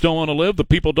residents don't want to live, the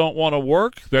people don't want to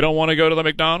work, they don't want to go to the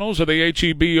McDonald's or the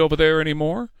H-E-B over there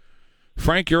anymore.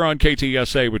 Frank, you're on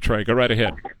KTSA with Trey. Go right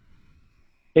ahead.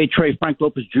 Hey, Trey, Frank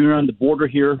Lopez Jr. on the border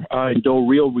here in Del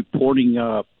Rio, reporting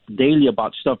daily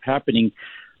about stuff happening.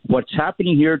 What's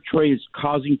happening here, Trey, is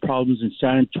causing problems in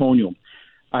San Antonio.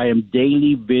 I am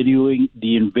daily videoing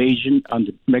the invasion on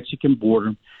the Mexican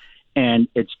border, and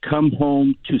it's come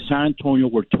home to San Antonio,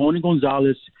 where Tony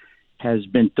Gonzalez has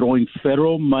been throwing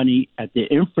federal money at the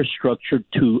infrastructure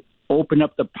to open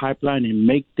up the pipeline and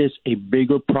make this a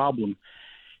bigger problem.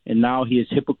 And now he is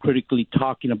hypocritically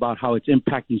talking about how it's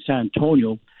impacting San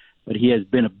Antonio, but he has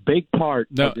been a big part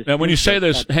of this. Now, when you say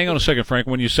this, hang on a second, Frank.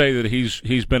 When you say that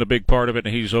he's been a big part of it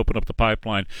and he's opened up the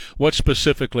pipeline, what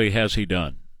specifically has he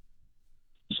done?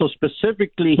 So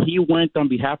specifically, he went on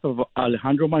behalf of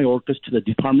Alejandro Mayorkas to the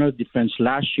Department of Defense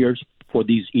last year for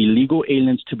these illegal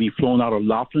aliens to be flown out of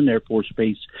Laughlin Air Force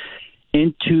Base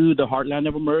into the heartland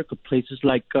of America, places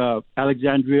like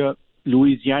Alexandria,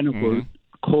 Louisiana, where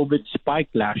COVID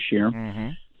spiked last year.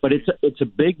 But it's a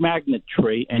big magnet,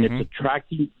 Trey, and it's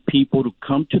attracting people to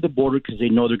come to the border because they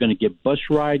know they're going to get bus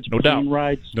rides, plane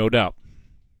rides. No doubt.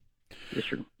 Yes,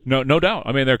 sir. No doubt.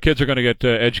 I mean, their kids are going to get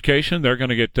education. They're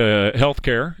going to get health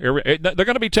care. They're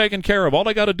going to be taken care of. All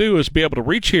they got to do is be able to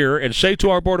reach here and say to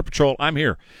our Border Patrol, I'm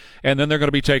here. And then they're going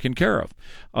to be taken care of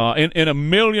in a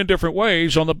million different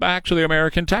ways on the backs of the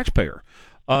American taxpayer.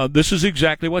 This is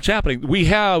exactly what's happening. We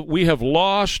have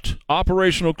lost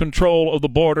operational control of the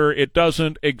border. It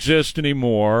doesn't exist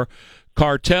anymore.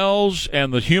 Cartels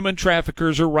and the human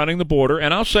traffickers are running the border.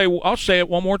 And I'll say it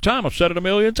one more time. I've said it a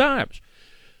million times.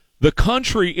 The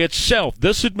country itself,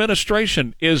 this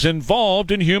administration, is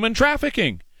involved in human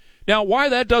trafficking. Now, why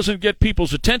that doesn't get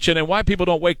people's attention and why people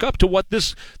don't wake up to what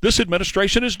this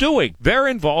administration is doing, they're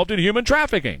involved in human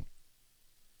trafficking.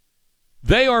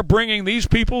 They are bringing these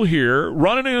people here,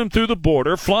 running them through the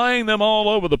border, flying them all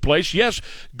over the place. Yes,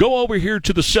 go over here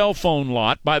to the cell phone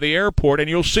lot by the airport, and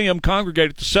you'll see them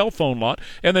congregate at the cell phone lot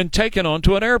and then taken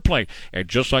onto an airplane. And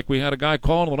just like we had a guy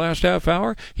call in the last half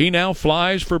hour, he now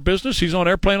flies for business. He's on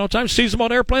airplane all the time. Sees them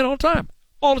on airplane all the time.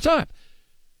 All the time.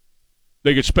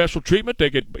 They get special treatment.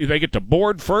 They get to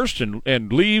board first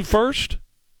and leave first.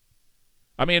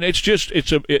 I mean,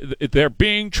 they're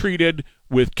being treated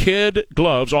with kid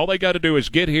gloves. All they got to do is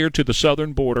get here to the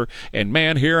southern border, and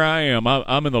man, here I am.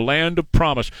 I'm in the land of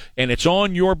promise, and it's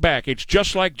on your back. It's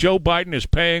just like Joe Biden is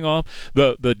paying off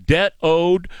the debt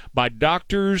owed by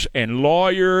doctors and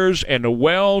lawyers and the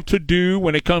well-to-do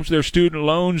when it comes to their student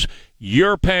loans.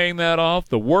 You're paying that off.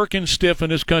 The working stiff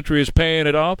in this country is paying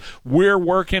it off. We're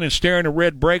working and staring at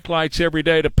red brake lights every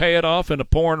day to pay it off in the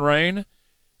pouring rain.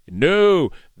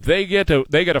 No, they get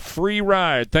a free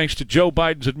ride thanks to Joe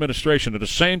Biden's administration. And the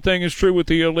same thing is true with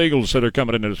the illegals that are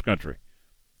coming into this country.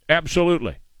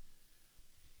 Absolutely.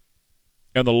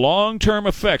 And the long-term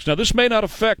effects, now this may not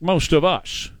affect most of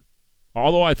us,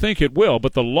 although I think it will,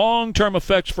 but the long-term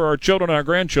effects for our children and our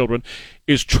grandchildren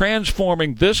is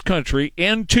transforming this country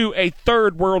into a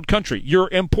third world country. You're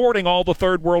importing all the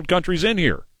third world countries in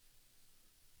here.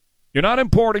 You're not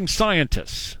importing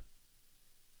scientists.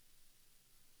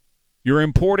 You're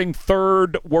importing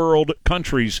third world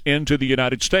countries into the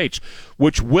United States,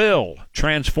 which will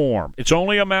transform. It's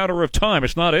only a matter of time.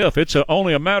 It's not if. It's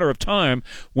only a matter of time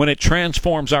when it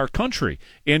transforms our country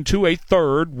into a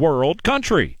third world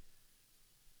country.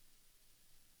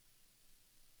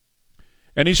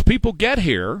 And these people get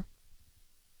here,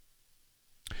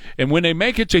 and when they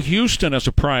make it to Houston as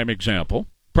a prime example,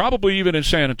 probably even in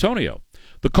San Antonio,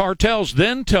 the cartels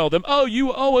then tell them, oh,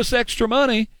 you owe us extra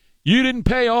money. You didn't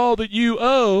pay all that you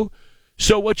owe,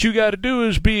 so what you got to do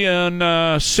is be in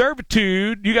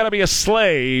servitude. You got to be a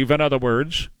slave, in other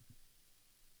words.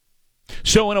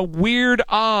 So in a weird,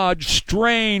 odd,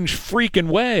 strange, freaking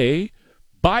way,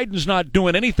 Biden's not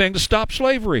doing anything to stop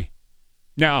slavery.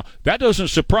 Now, that doesn't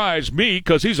surprise me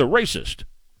because he's a racist.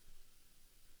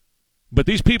 But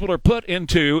these people are put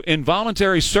into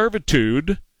involuntary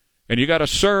servitude, and you got to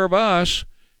serve us,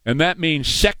 and that means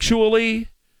sexually.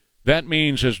 That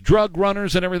means as drug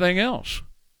runners and everything else.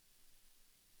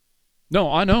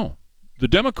 No, I know. The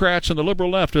Democrats and the liberal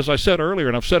left, as I said earlier,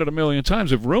 and I've said it a million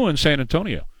times, have ruined San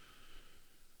Antonio.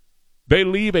 They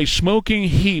leave a smoking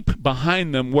heap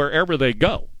behind them wherever they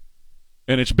go.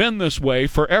 And it's been this way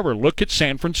forever. Look at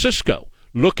San Francisco.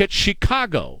 Look at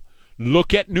Chicago.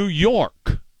 Look at New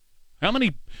York. How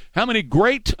many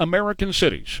great American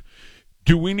cities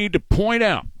do we need to point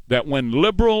out that when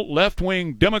liberal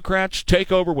left-wing Democrats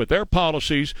take over with their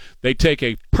policies, they take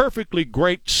a perfectly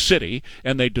great city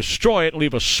and they destroy it,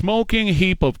 leave a smoking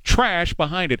heap of trash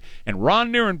behind it. And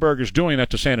Ron Nirenberg is doing that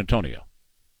to San Antonio.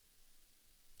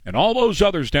 And all those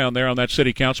others down there on that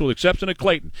city council, with the exception of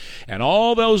Clayton, and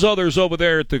all those others over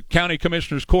there at the county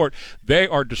commissioner's court, they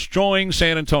are destroying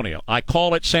San Antonio. I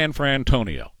call it San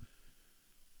Frantonio.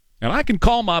 And I can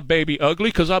call my baby ugly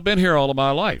because I've been here all of my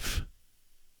life.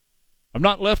 I've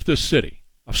not left this city.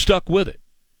 I've stuck with it.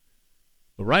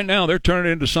 But right now they're turning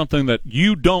it into something that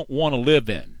you don't want to live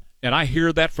in. And I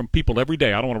hear that from people every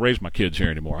day. I don't want to raise my kids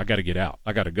here anymore. I got to get out.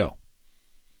 I got to go.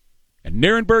 And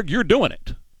Nirenberg, you're doing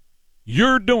it.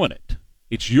 You're doing it.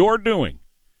 It's your doing.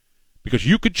 Because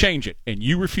you could change it, and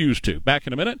you refuse to. Back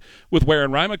in a minute with Ware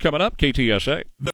and Rima coming up, KTSA.